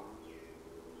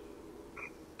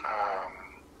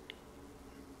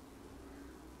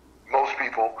most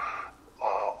people,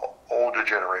 older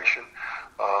generation,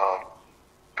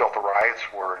 felt the riots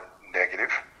were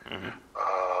negative, and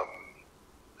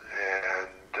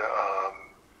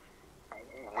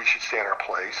we should stay in our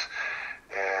place,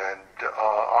 and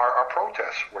our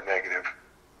protests were negative,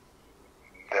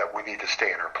 that we need to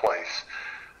stay in our place.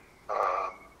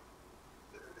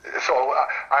 So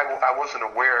I wasn't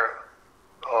aware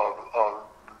of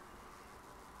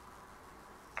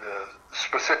the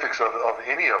specifics of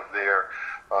any of their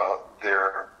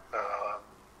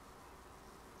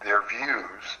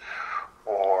views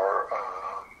or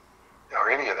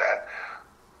any of that,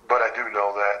 but I do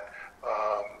know that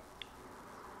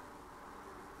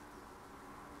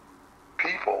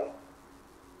people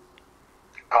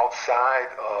outside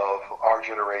of our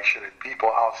generation and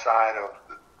people outside of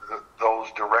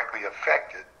those directly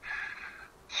affected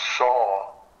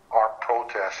saw our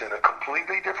protests in a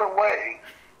completely different way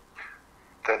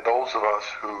than those of us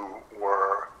who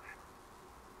were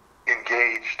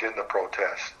engaged in the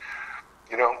protest.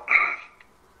 You know,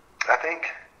 I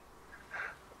think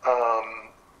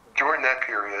during that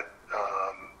period,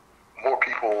 more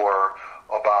people were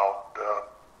about the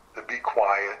be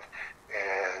quiet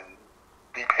and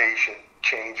be patient,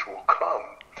 change will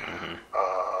come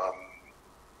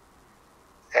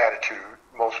attitude.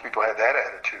 Most people had that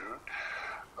attitude.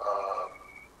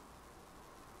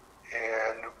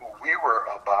 And we were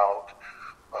about,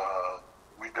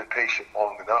 we've been patient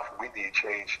long enough, we need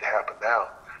change to happen now.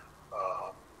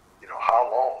 How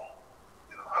long?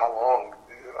 How long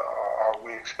are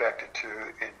we expected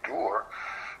to endure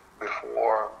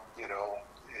before,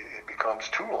 it becomes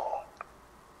too long?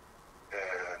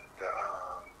 And,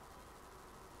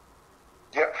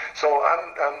 so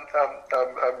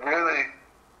I'm really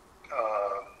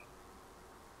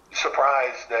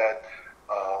surprised that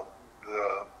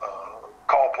the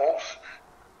call posts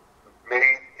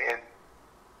made an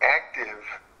active,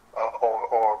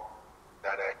 or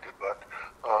not active, but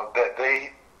that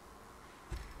they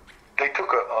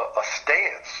took a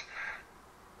stance,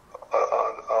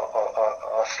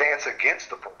 a stance against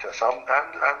the protests.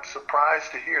 I'm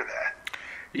surprised to hear that.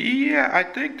 Yeah, I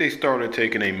think they started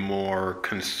taking a more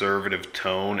conservative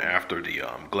tone after the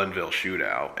Glenville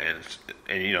shootout, and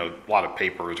a lot of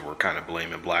papers were kind of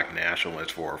blaming black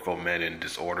nationalists for fomenting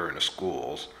disorder in the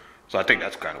schools. So I think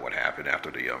that's kind of what happened after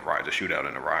the the shootout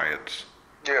and the riots.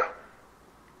 Yeah.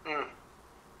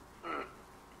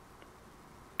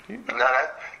 Now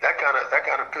that kind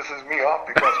of pisses me off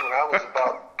because when I was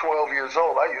about 12 years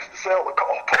old, I used to sell the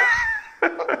call posts.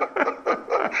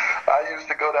 I used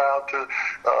to go down to,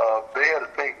 they had a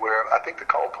thing where I think the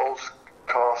call post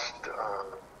cost,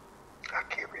 I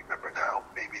can't remember now,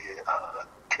 maybe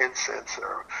 10 cents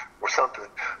or something.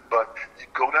 But you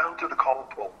go down to the call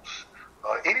post,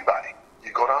 anybody,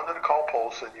 you go down to the call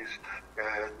post and you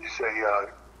say,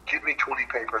 give me 20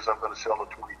 papers, I'm going to sell the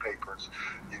 20 papers.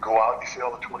 You go out, you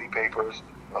sell the 20 papers,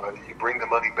 you bring the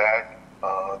money back,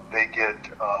 they get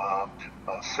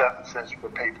 7 cents per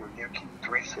paper, you keep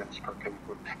 3 cents per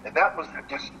paper. And that was the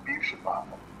distribution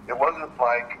model. It wasn't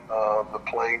like the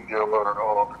Plain Dealer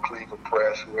or the Cleveland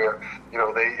Press where,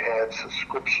 they had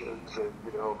subscriptions and,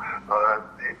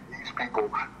 these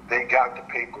people, they got the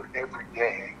paper every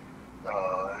day.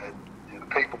 And the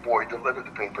paper boy delivered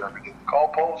the paper every day. The call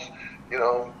post,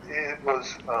 it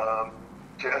was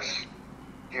just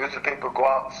here's the paper, go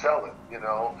out and sell it, and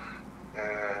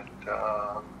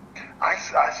I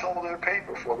sold their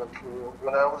paper for them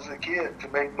when I was a kid to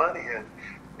make money,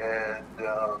 and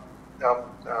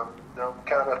I'm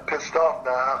kind of pissed off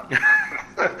now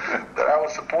that I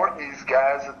was supporting these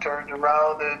guys that turned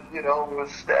around and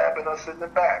was stabbing us in the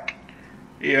back.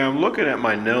 Yeah, I'm looking at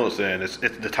my notes, and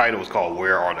the title was called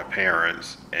 "Where Are the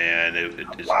Parents?" and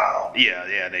it's Wow.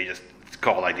 yeah, they just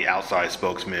called like the outside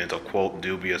spokesmen of quote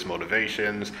dubious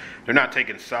motivations. They're not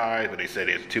taking sides, but they said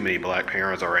there's too many black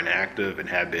parents are inactive and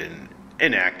have been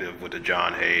inactive with the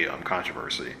John Hay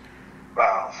controversy.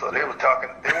 Wow. So they weren't talking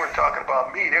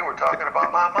about me. They were talking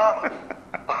about my mama.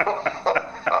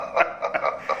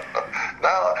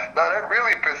 Now that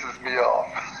really pisses me off.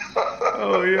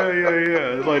 Oh yeah.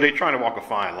 It's like they're trying to walk a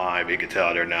fine line, but you can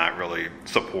tell they're not really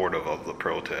supportive of the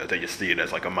protest. They just see it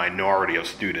as like a minority of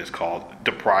students called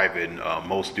depriving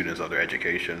most students of their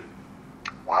education.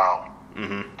 Wow.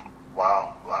 Mm-hmm.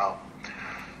 Wow.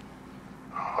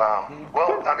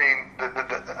 Well, I mean,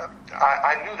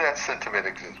 I knew that sentiment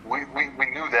existed. We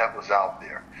knew that was out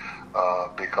there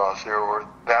because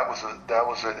that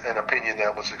was an opinion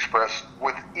that was expressed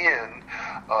within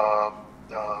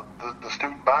the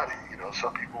student body.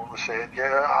 Some people were saying,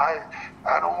 "Yeah,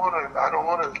 I don't want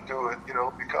to do it,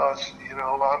 because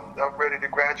I'm ready to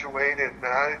graduate, and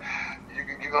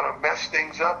you're going to mess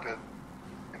things up, and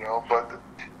But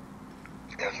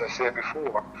as I said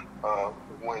before,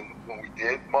 when we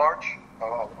did march,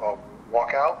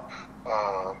 walk out,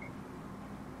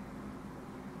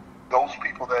 those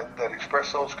people that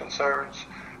expressed those concerns,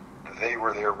 they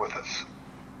were there with us.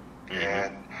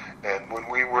 Mm-hmm. And when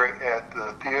we were at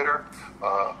the theater,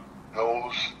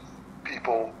 those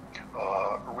people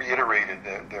reiterated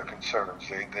their concerns.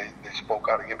 They spoke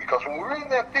out again, because when we were in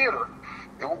that theater,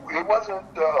 it wasn't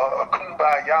a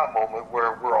kumbaya moment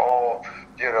where we're all,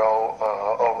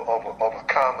 of a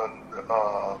common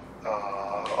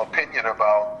opinion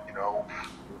about,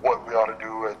 what we ought to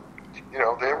do. And,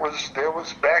 there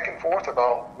was back and forth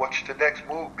about what should the next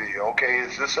move be. Okay,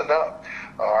 is this enough?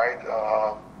 All right,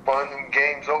 fun and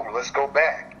games over. Let's go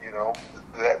back.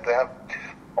 That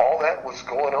all that was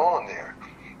going on there.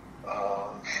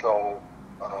 So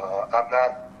I'm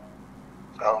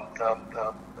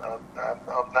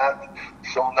not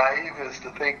so naive as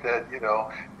to think that it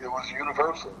was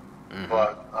universal, mm-hmm.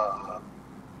 but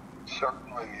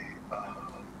certainly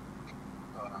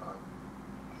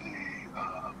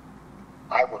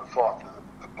I would have thought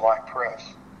the black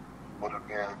press would have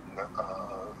been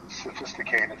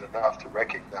sophisticated enough to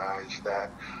recognize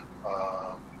that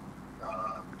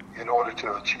in order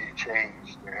to achieve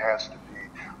change, there has to be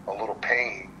a little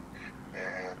pain,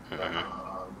 and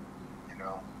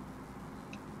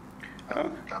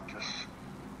I'm just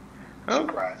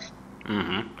surprised.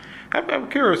 Mm-hmm. I'm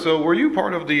curious. So, were you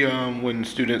part of the when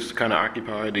students kind of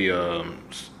occupied the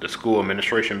school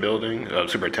administration building,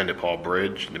 Superintendent Paul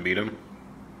Bridge, to meet him?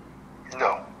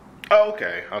 No. Oh,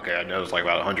 okay. I know it's like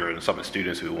about 100 and something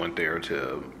students who went there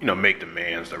to make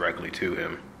demands directly to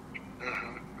him.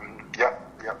 Mm-hmm. Yep.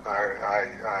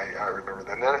 I remember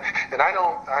that, and I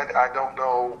don't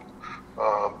know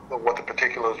what the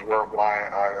particulars were, why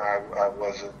I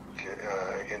wasn't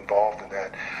involved in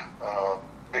that,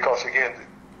 because again,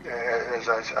 as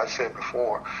I said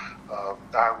before,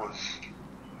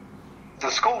 the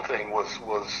school thing was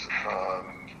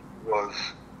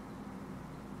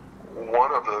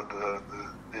one of the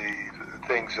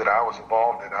things that I was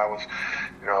involved in. I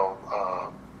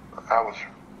was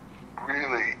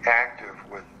really active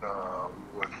with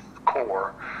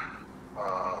CORE,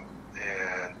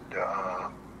 and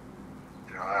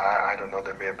I don't know,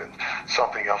 there may have been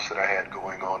something else that I had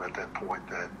going on at that point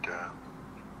that,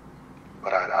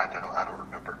 but I don't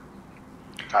remember.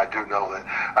 I do know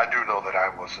that I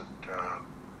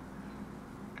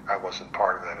wasn't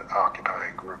part of that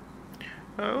occupying group.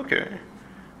 Okay.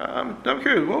 I'm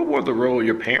curious, what was the role of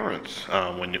your parents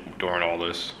during all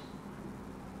this?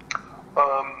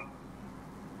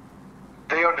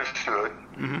 They understood.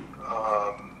 Mm-hmm.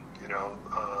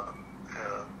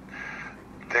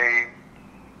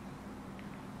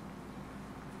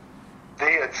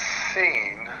 They had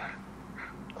seen,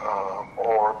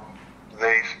 or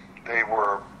they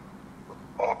were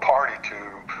a party to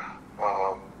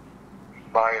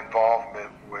my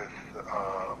involvement with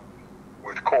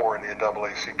CORE and the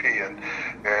NAACP,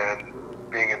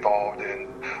 and being involved in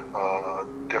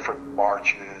different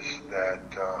marches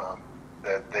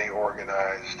that they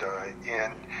organized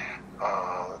in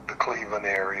the Cleveland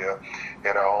area,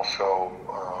 and I also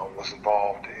was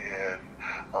involved in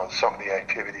some of the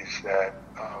activities that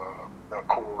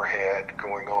CORE had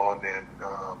going on in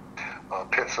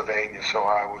Pennsylvania, so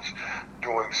I was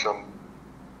doing some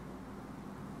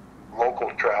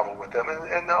local travel with them,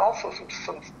 and also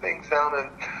some things down in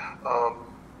uh,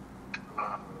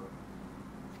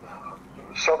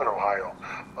 Southern Ohio,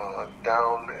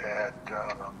 down at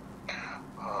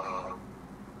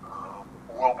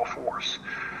Wilberforce.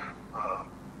 Uh,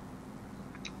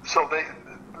 so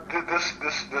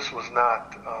this was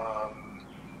not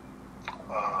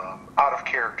out of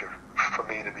character for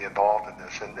me to be involved in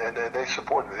this, and they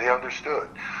supported me. They understood.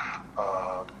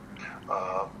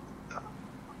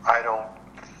 I don't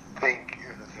think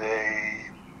they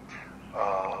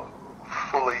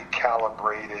fully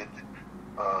calibrated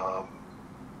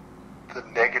the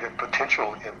negative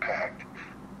potential impact,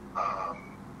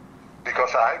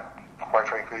 because I, quite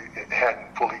frankly,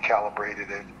 hadn't fully calibrated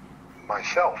it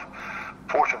myself.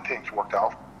 Fortunately, things worked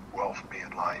out well for me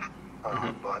in life,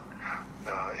 but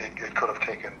it could have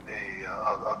taken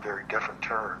a very different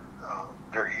turn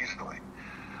very easily.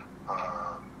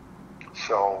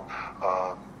 So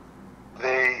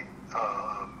they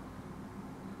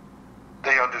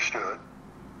understood,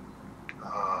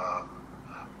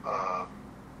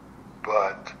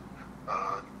 but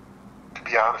to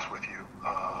be honest with you,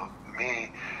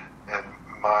 me and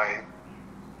my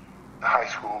high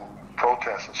school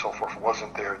protests and so forth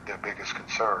wasn't their biggest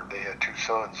concern. They had two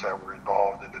sons that were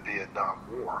involved in the Vietnam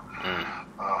War,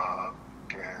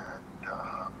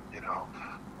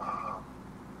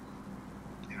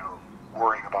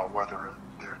 worrying about whether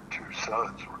their two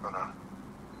sons were going to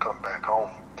come back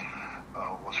home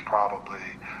was probably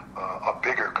a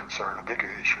bigger concern, a bigger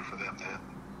issue for them than,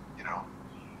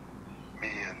 me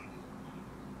and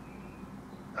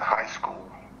a high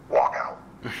school walkout.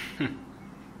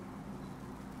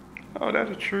 Oh, that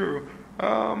is true.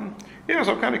 Yeah,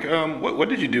 so kind of, what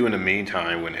did you do in the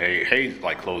meantime when Hayes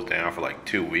like closed down for like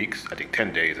 2 weeks? I think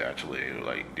 10 days actually.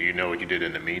 Like, do you know what you did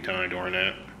in the meantime during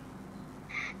that?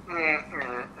 No,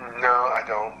 I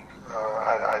don't.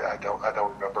 I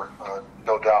don't remember.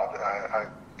 No doubt, I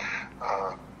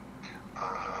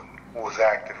was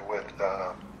active with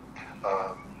the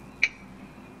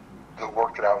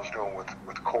work that I was doing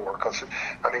with CORE, because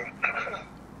I mean,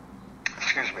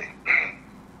 excuse me.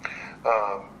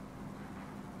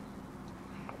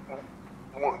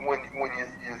 When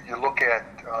you look at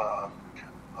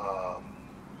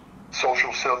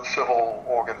social civil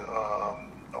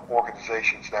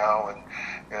organizations now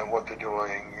and what they're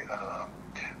doing,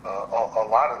 a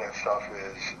lot of that stuff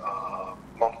is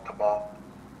month to month,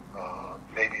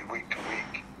 maybe week to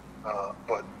week.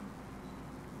 But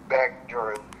back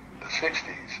during the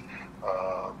 '60s,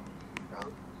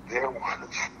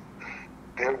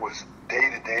 there was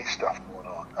day-to-day stuff going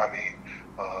on. I mean,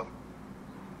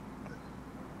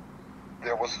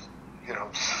 there was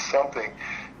something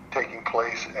taking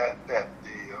place at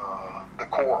the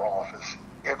CORE office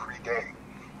every day,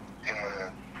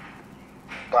 and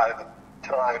by the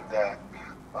time that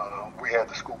we had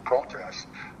the school protests,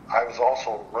 I was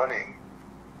also running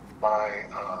my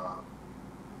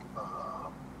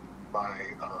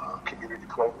community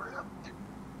program.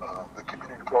 The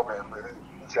community program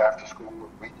is after school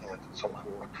and weekends and so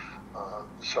forth.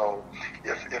 So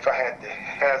if I had to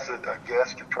hazard a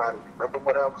guess to try to remember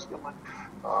what I was doing,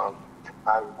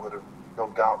 I would have no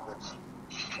doubt been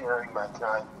sharing my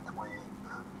time between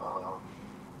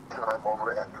time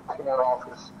over at the CORE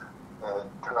office and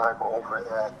time over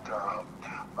at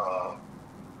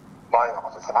my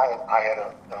office. I had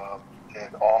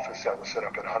an office that was set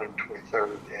up at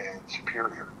 123rd and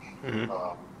Superior.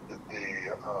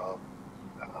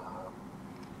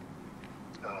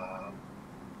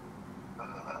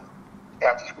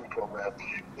 After school program,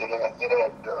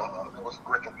 it was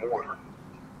brick and mortar,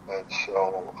 and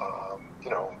so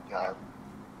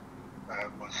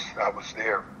I was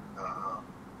there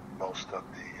most of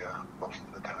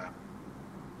the time.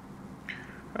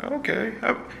 Okay.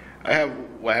 I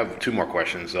have two more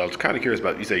questions. So I was kind of curious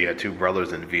about, you said you had two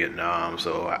brothers in Vietnam.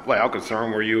 So how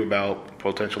concerned were you about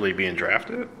potentially being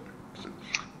drafted?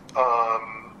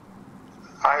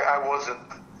 I wasn't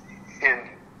in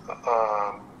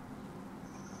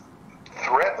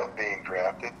threat of being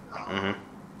drafted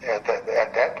at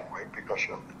that point, because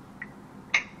you're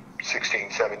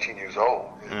 16, 17 years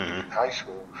old in high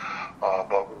school.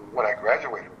 But when I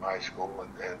graduated from high school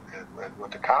and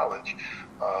went to college,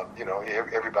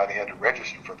 everybody had to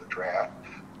register for the draft,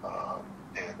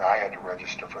 and I had to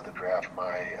register for the draft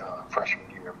my freshman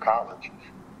year of college.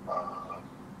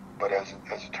 But as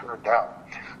it turned out,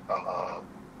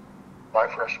 my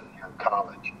freshman year in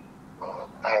college,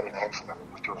 I had an accident. I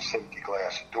went through a safety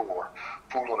glass door,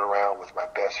 fooling around with my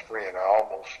best friend. I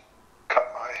almost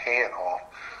cut my hand off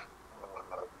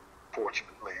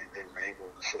fortunately, they were able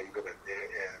to save it, and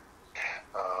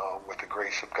with the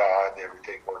grace of God,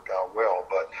 everything worked out well.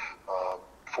 But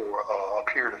for a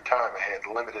period of time, I had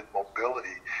limited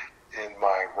mobility in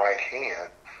my right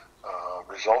hand,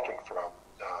 resulting from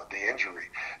the injury.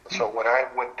 And so when I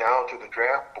went down to the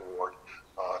draft board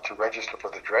to register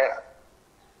for the draft,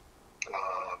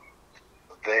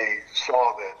 they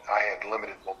saw that I had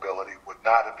limited mobility, would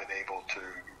not have been able to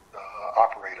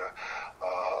operate a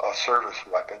service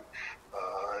weapon.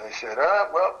 They said,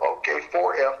 well, okay,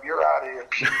 4F, you're out of here.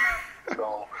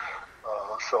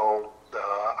 So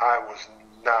I was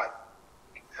not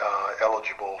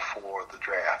eligible for the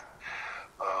draft.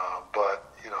 But,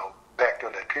 back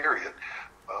during that period,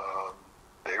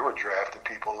 they were drafting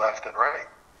people left and right.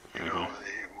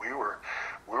 We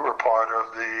were part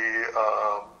of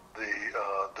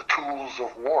the tools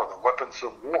of war, the weapons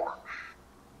of war.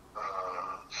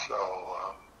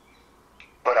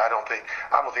 But I don't think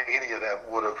any of that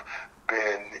would have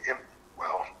been,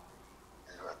 well,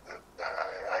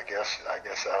 I guess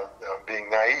I'm being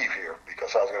naive here,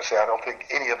 because I was going to say I don't think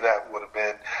any of that would have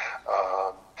been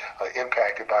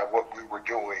impacted by what we were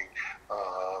doing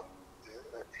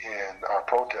in our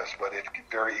protest, but it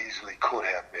very easily could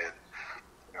have been.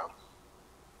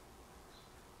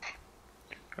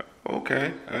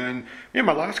 Okay, and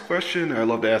my last question I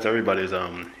love to ask everybody is,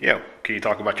 can you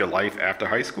talk about your life after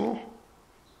high school?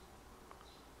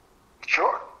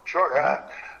 Sure. I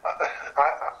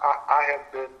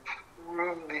have been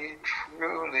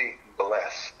truly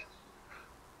blessed.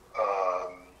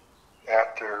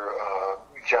 After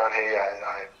John Hay,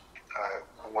 I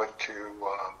went to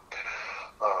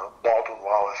Baldwin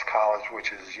Wallace College,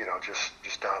 which is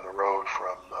just down the road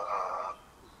from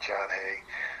John Hay,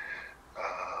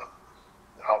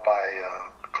 out by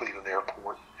Cleveland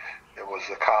Airport. It was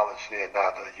a college then,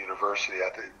 not a university. I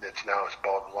think it's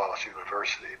Baldwin Wallace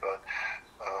University. But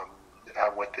I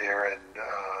went there and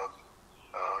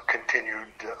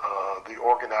continued the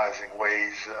organizing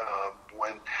ways.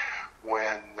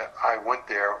 When I went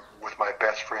there with my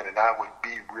best friend, and I would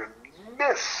be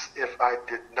remiss if I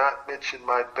did not mention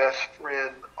my best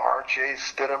friend, R.J.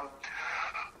 Stidham,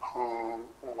 who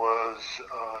was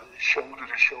shoulder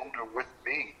to shoulder with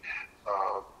me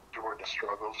during the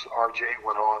struggles. R.J.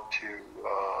 went on to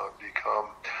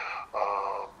become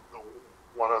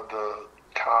one of the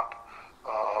top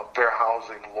fair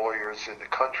housing lawyers in the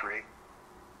country,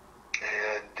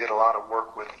 and did a lot of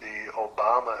work with the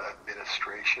Obama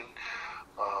administration.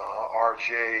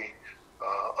 R.J.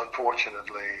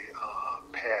 Unfortunately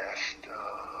passed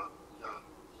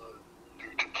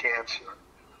due to cancer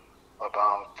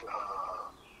about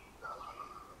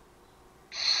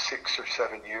 6 or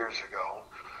 7 years ago.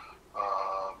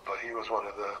 But he was one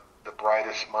of the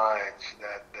brightest minds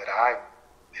that I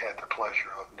had the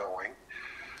pleasure of knowing,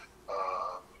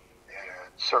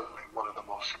 and certainly one of the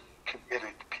most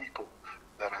committed people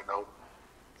that I know,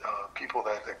 people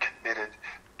that are committed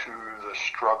to the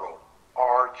struggle.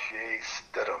 R.J.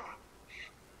 Stidham.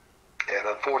 And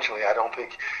unfortunately, I don't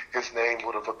think his name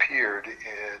would have appeared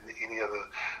in any of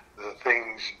the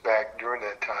things back during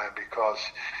that time,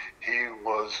 because he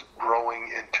was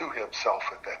growing into himself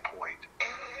at that point.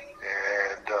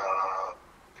 And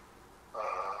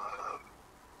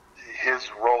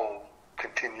his role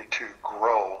continued to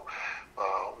grow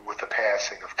with the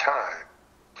passing of time.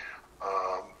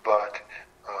 But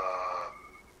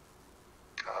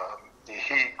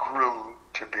he grew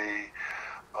to be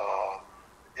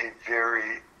a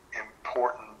very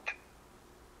important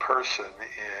person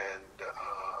in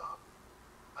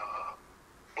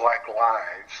Black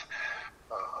lives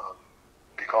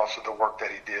because of the work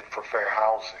that he did for fair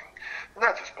housing.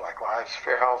 Not just Black lives.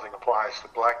 Fair housing applies to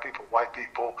Black people, white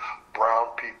people, brown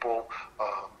people,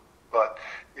 but,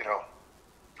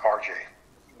 RJ.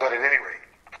 But at any rate,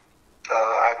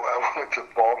 I went to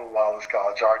Baldwin Wallace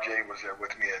College. RJ was there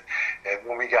with me, and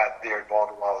when we got there at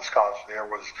Baldwin Wallace College, there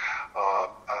was,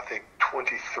 I think,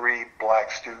 23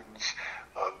 Black students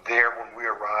there when we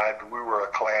arrived. We were a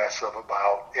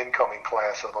incoming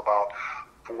class of about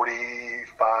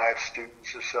 45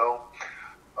 students or so,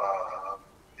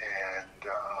 and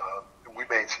we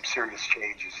made some serious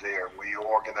changes there. We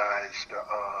organized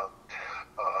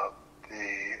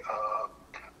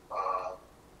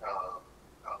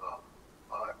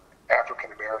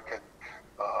African American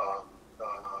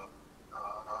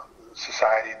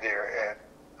society there at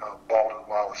Baldwin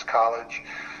Wallace College.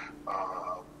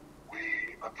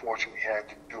 We unfortunately had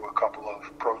to do a couple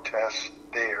of protests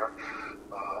there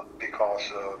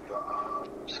because of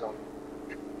some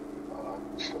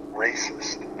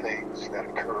racist things that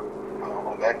occurred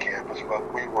on that campus.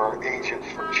 But we were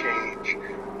agents for change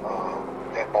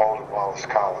at Baldwin Wallace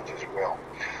College as well.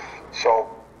 So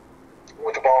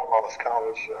went to Baldwin Wallace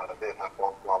College. Then I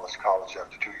Baldwin Wallace College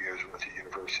after 2 years. Went to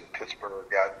University of Pittsburgh.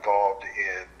 Got involved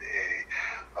in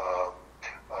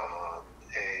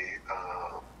a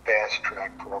fast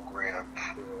track program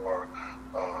for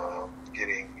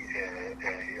getting a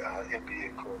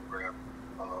MBA program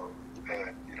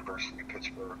at University of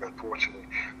Pittsburgh. Unfortunately,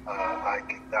 I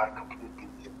did not complete the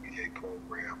MBA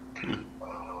program,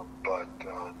 but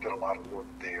did a lot of work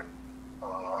there.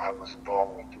 I was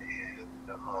involved in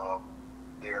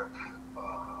their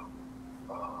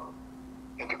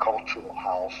intercultural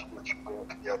house, which brought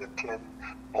together 10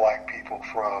 black people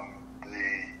from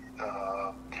the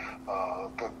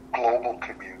global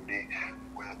community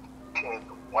with 10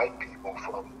 white people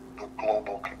from the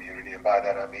global community. And by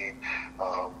that I mean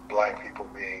black people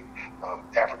being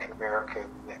African American,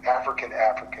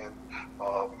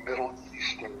 Middle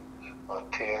Eastern,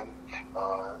 10,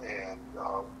 and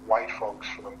white folks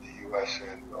from the U.S.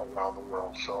 and around the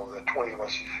world. So the 20 of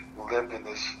us lived in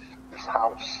this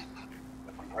house.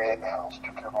 We ran the house,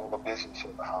 took care of all the business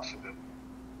of the house. It was a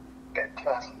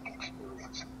fantastic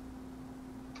experience.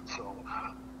 So,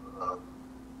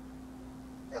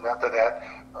 and after that,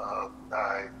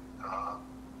 I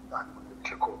moved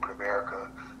to corporate America.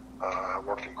 I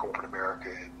worked in corporate America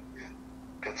in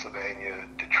Pennsylvania,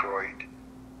 Detroit,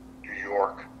 New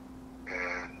York,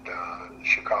 and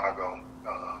Chicago.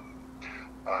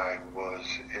 I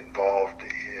was involved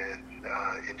in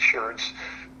insurance,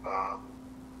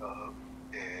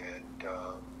 and it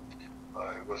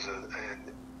was an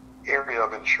area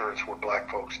of insurance where black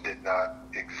folks did not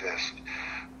exist,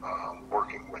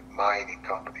 working with mining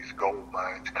companies, gold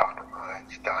mines, copper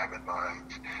mines, diamond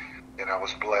mines. And I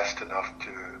was blessed enough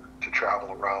to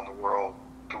travel around the world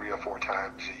 3 or 4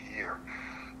 times a year,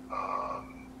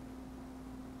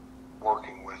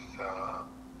 working with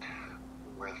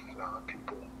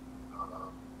people.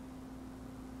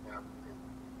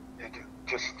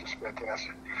 Just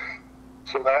fantastic.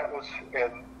 So that was,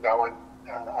 and now I'm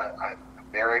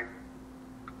married,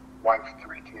 wife,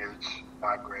 3 kids,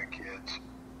 5 grandkids,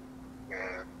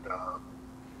 and I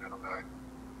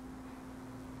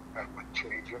wouldn't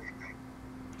change anything.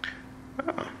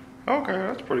 Oh, okay,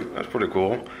 that's pretty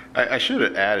cool. I should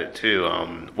have added too.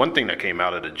 One thing that came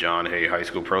out of the John Hay High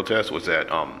School protest was that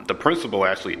the principal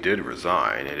actually did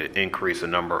resign, and it increased the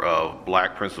number of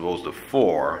black principals to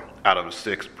 4 out of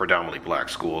 6 predominantly black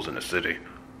schools in the city.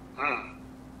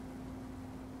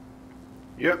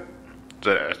 Yep.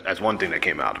 So that's one thing that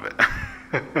came out of it.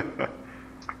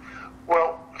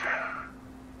 Well,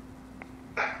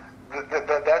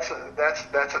 that's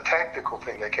a tactical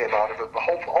thing that came out of it, but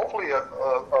hopefully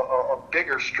a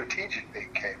bigger strategic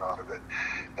thing came out of it,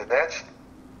 and that's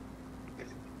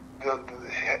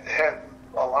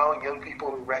allowing young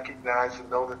people to recognize and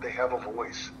know that they have a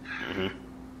voice,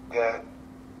 that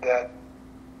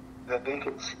they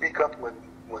can speak up when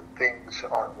things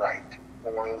aren't right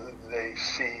or they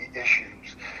see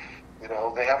issues.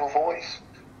 They have a voice,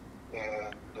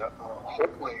 and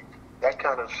hopefully that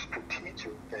kind of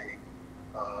strategic thing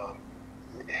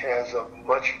has a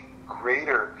much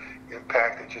greater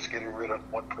impact than just getting rid of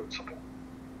one principle.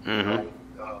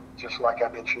 Just like I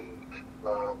mentioned,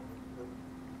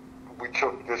 we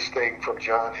took this thing from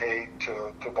John Hay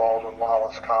to Baldwin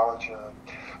Wallace College.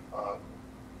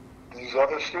 These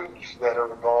other students that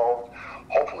are involved,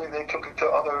 hopefully they took it to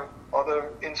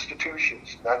other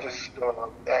institutions, not just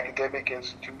academic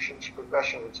institutions,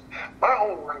 professionals. My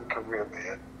whole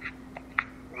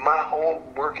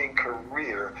working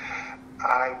career,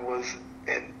 I was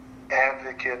an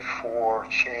advocate for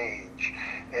change,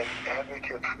 an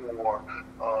advocate for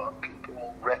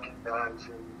people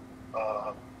recognizing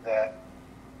that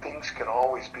things can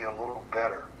always be a little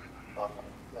better, and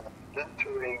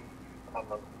mentoring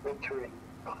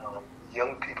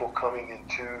young people coming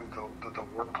into the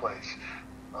workplace,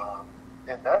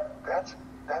 and that's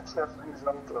as a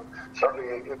result of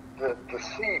certainly the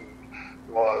seed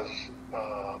was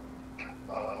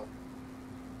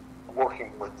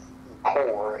working with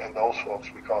CORE and those folks,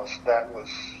 because that was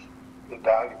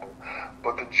invaluable.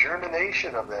 But the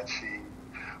germination of that seed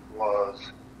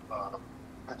was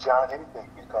the John Hay thing,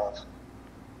 because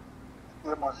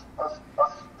it was us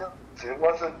students. It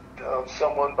wasn't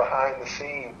someone behind the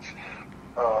scenes,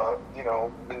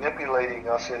 manipulating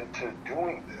us into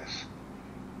doing this.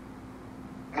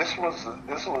 This was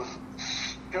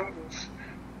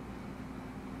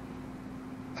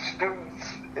students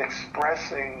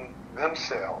expressing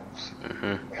themselves,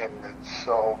 and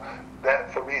so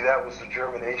that for me that was the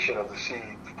germination of the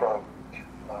seed from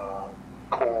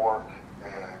CORE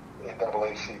and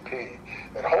NAACP,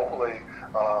 and hopefully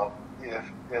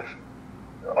if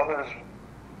others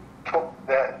took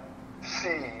that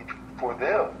seed for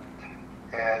them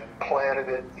and planted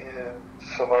it in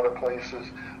some other places,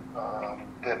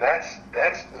 then that's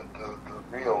the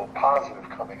real positive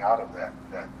coming out of that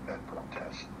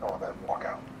protest or that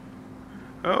walkout.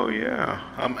 Oh yeah.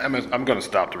 I'm going to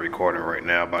stop the recording right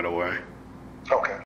now. By the way. Okay.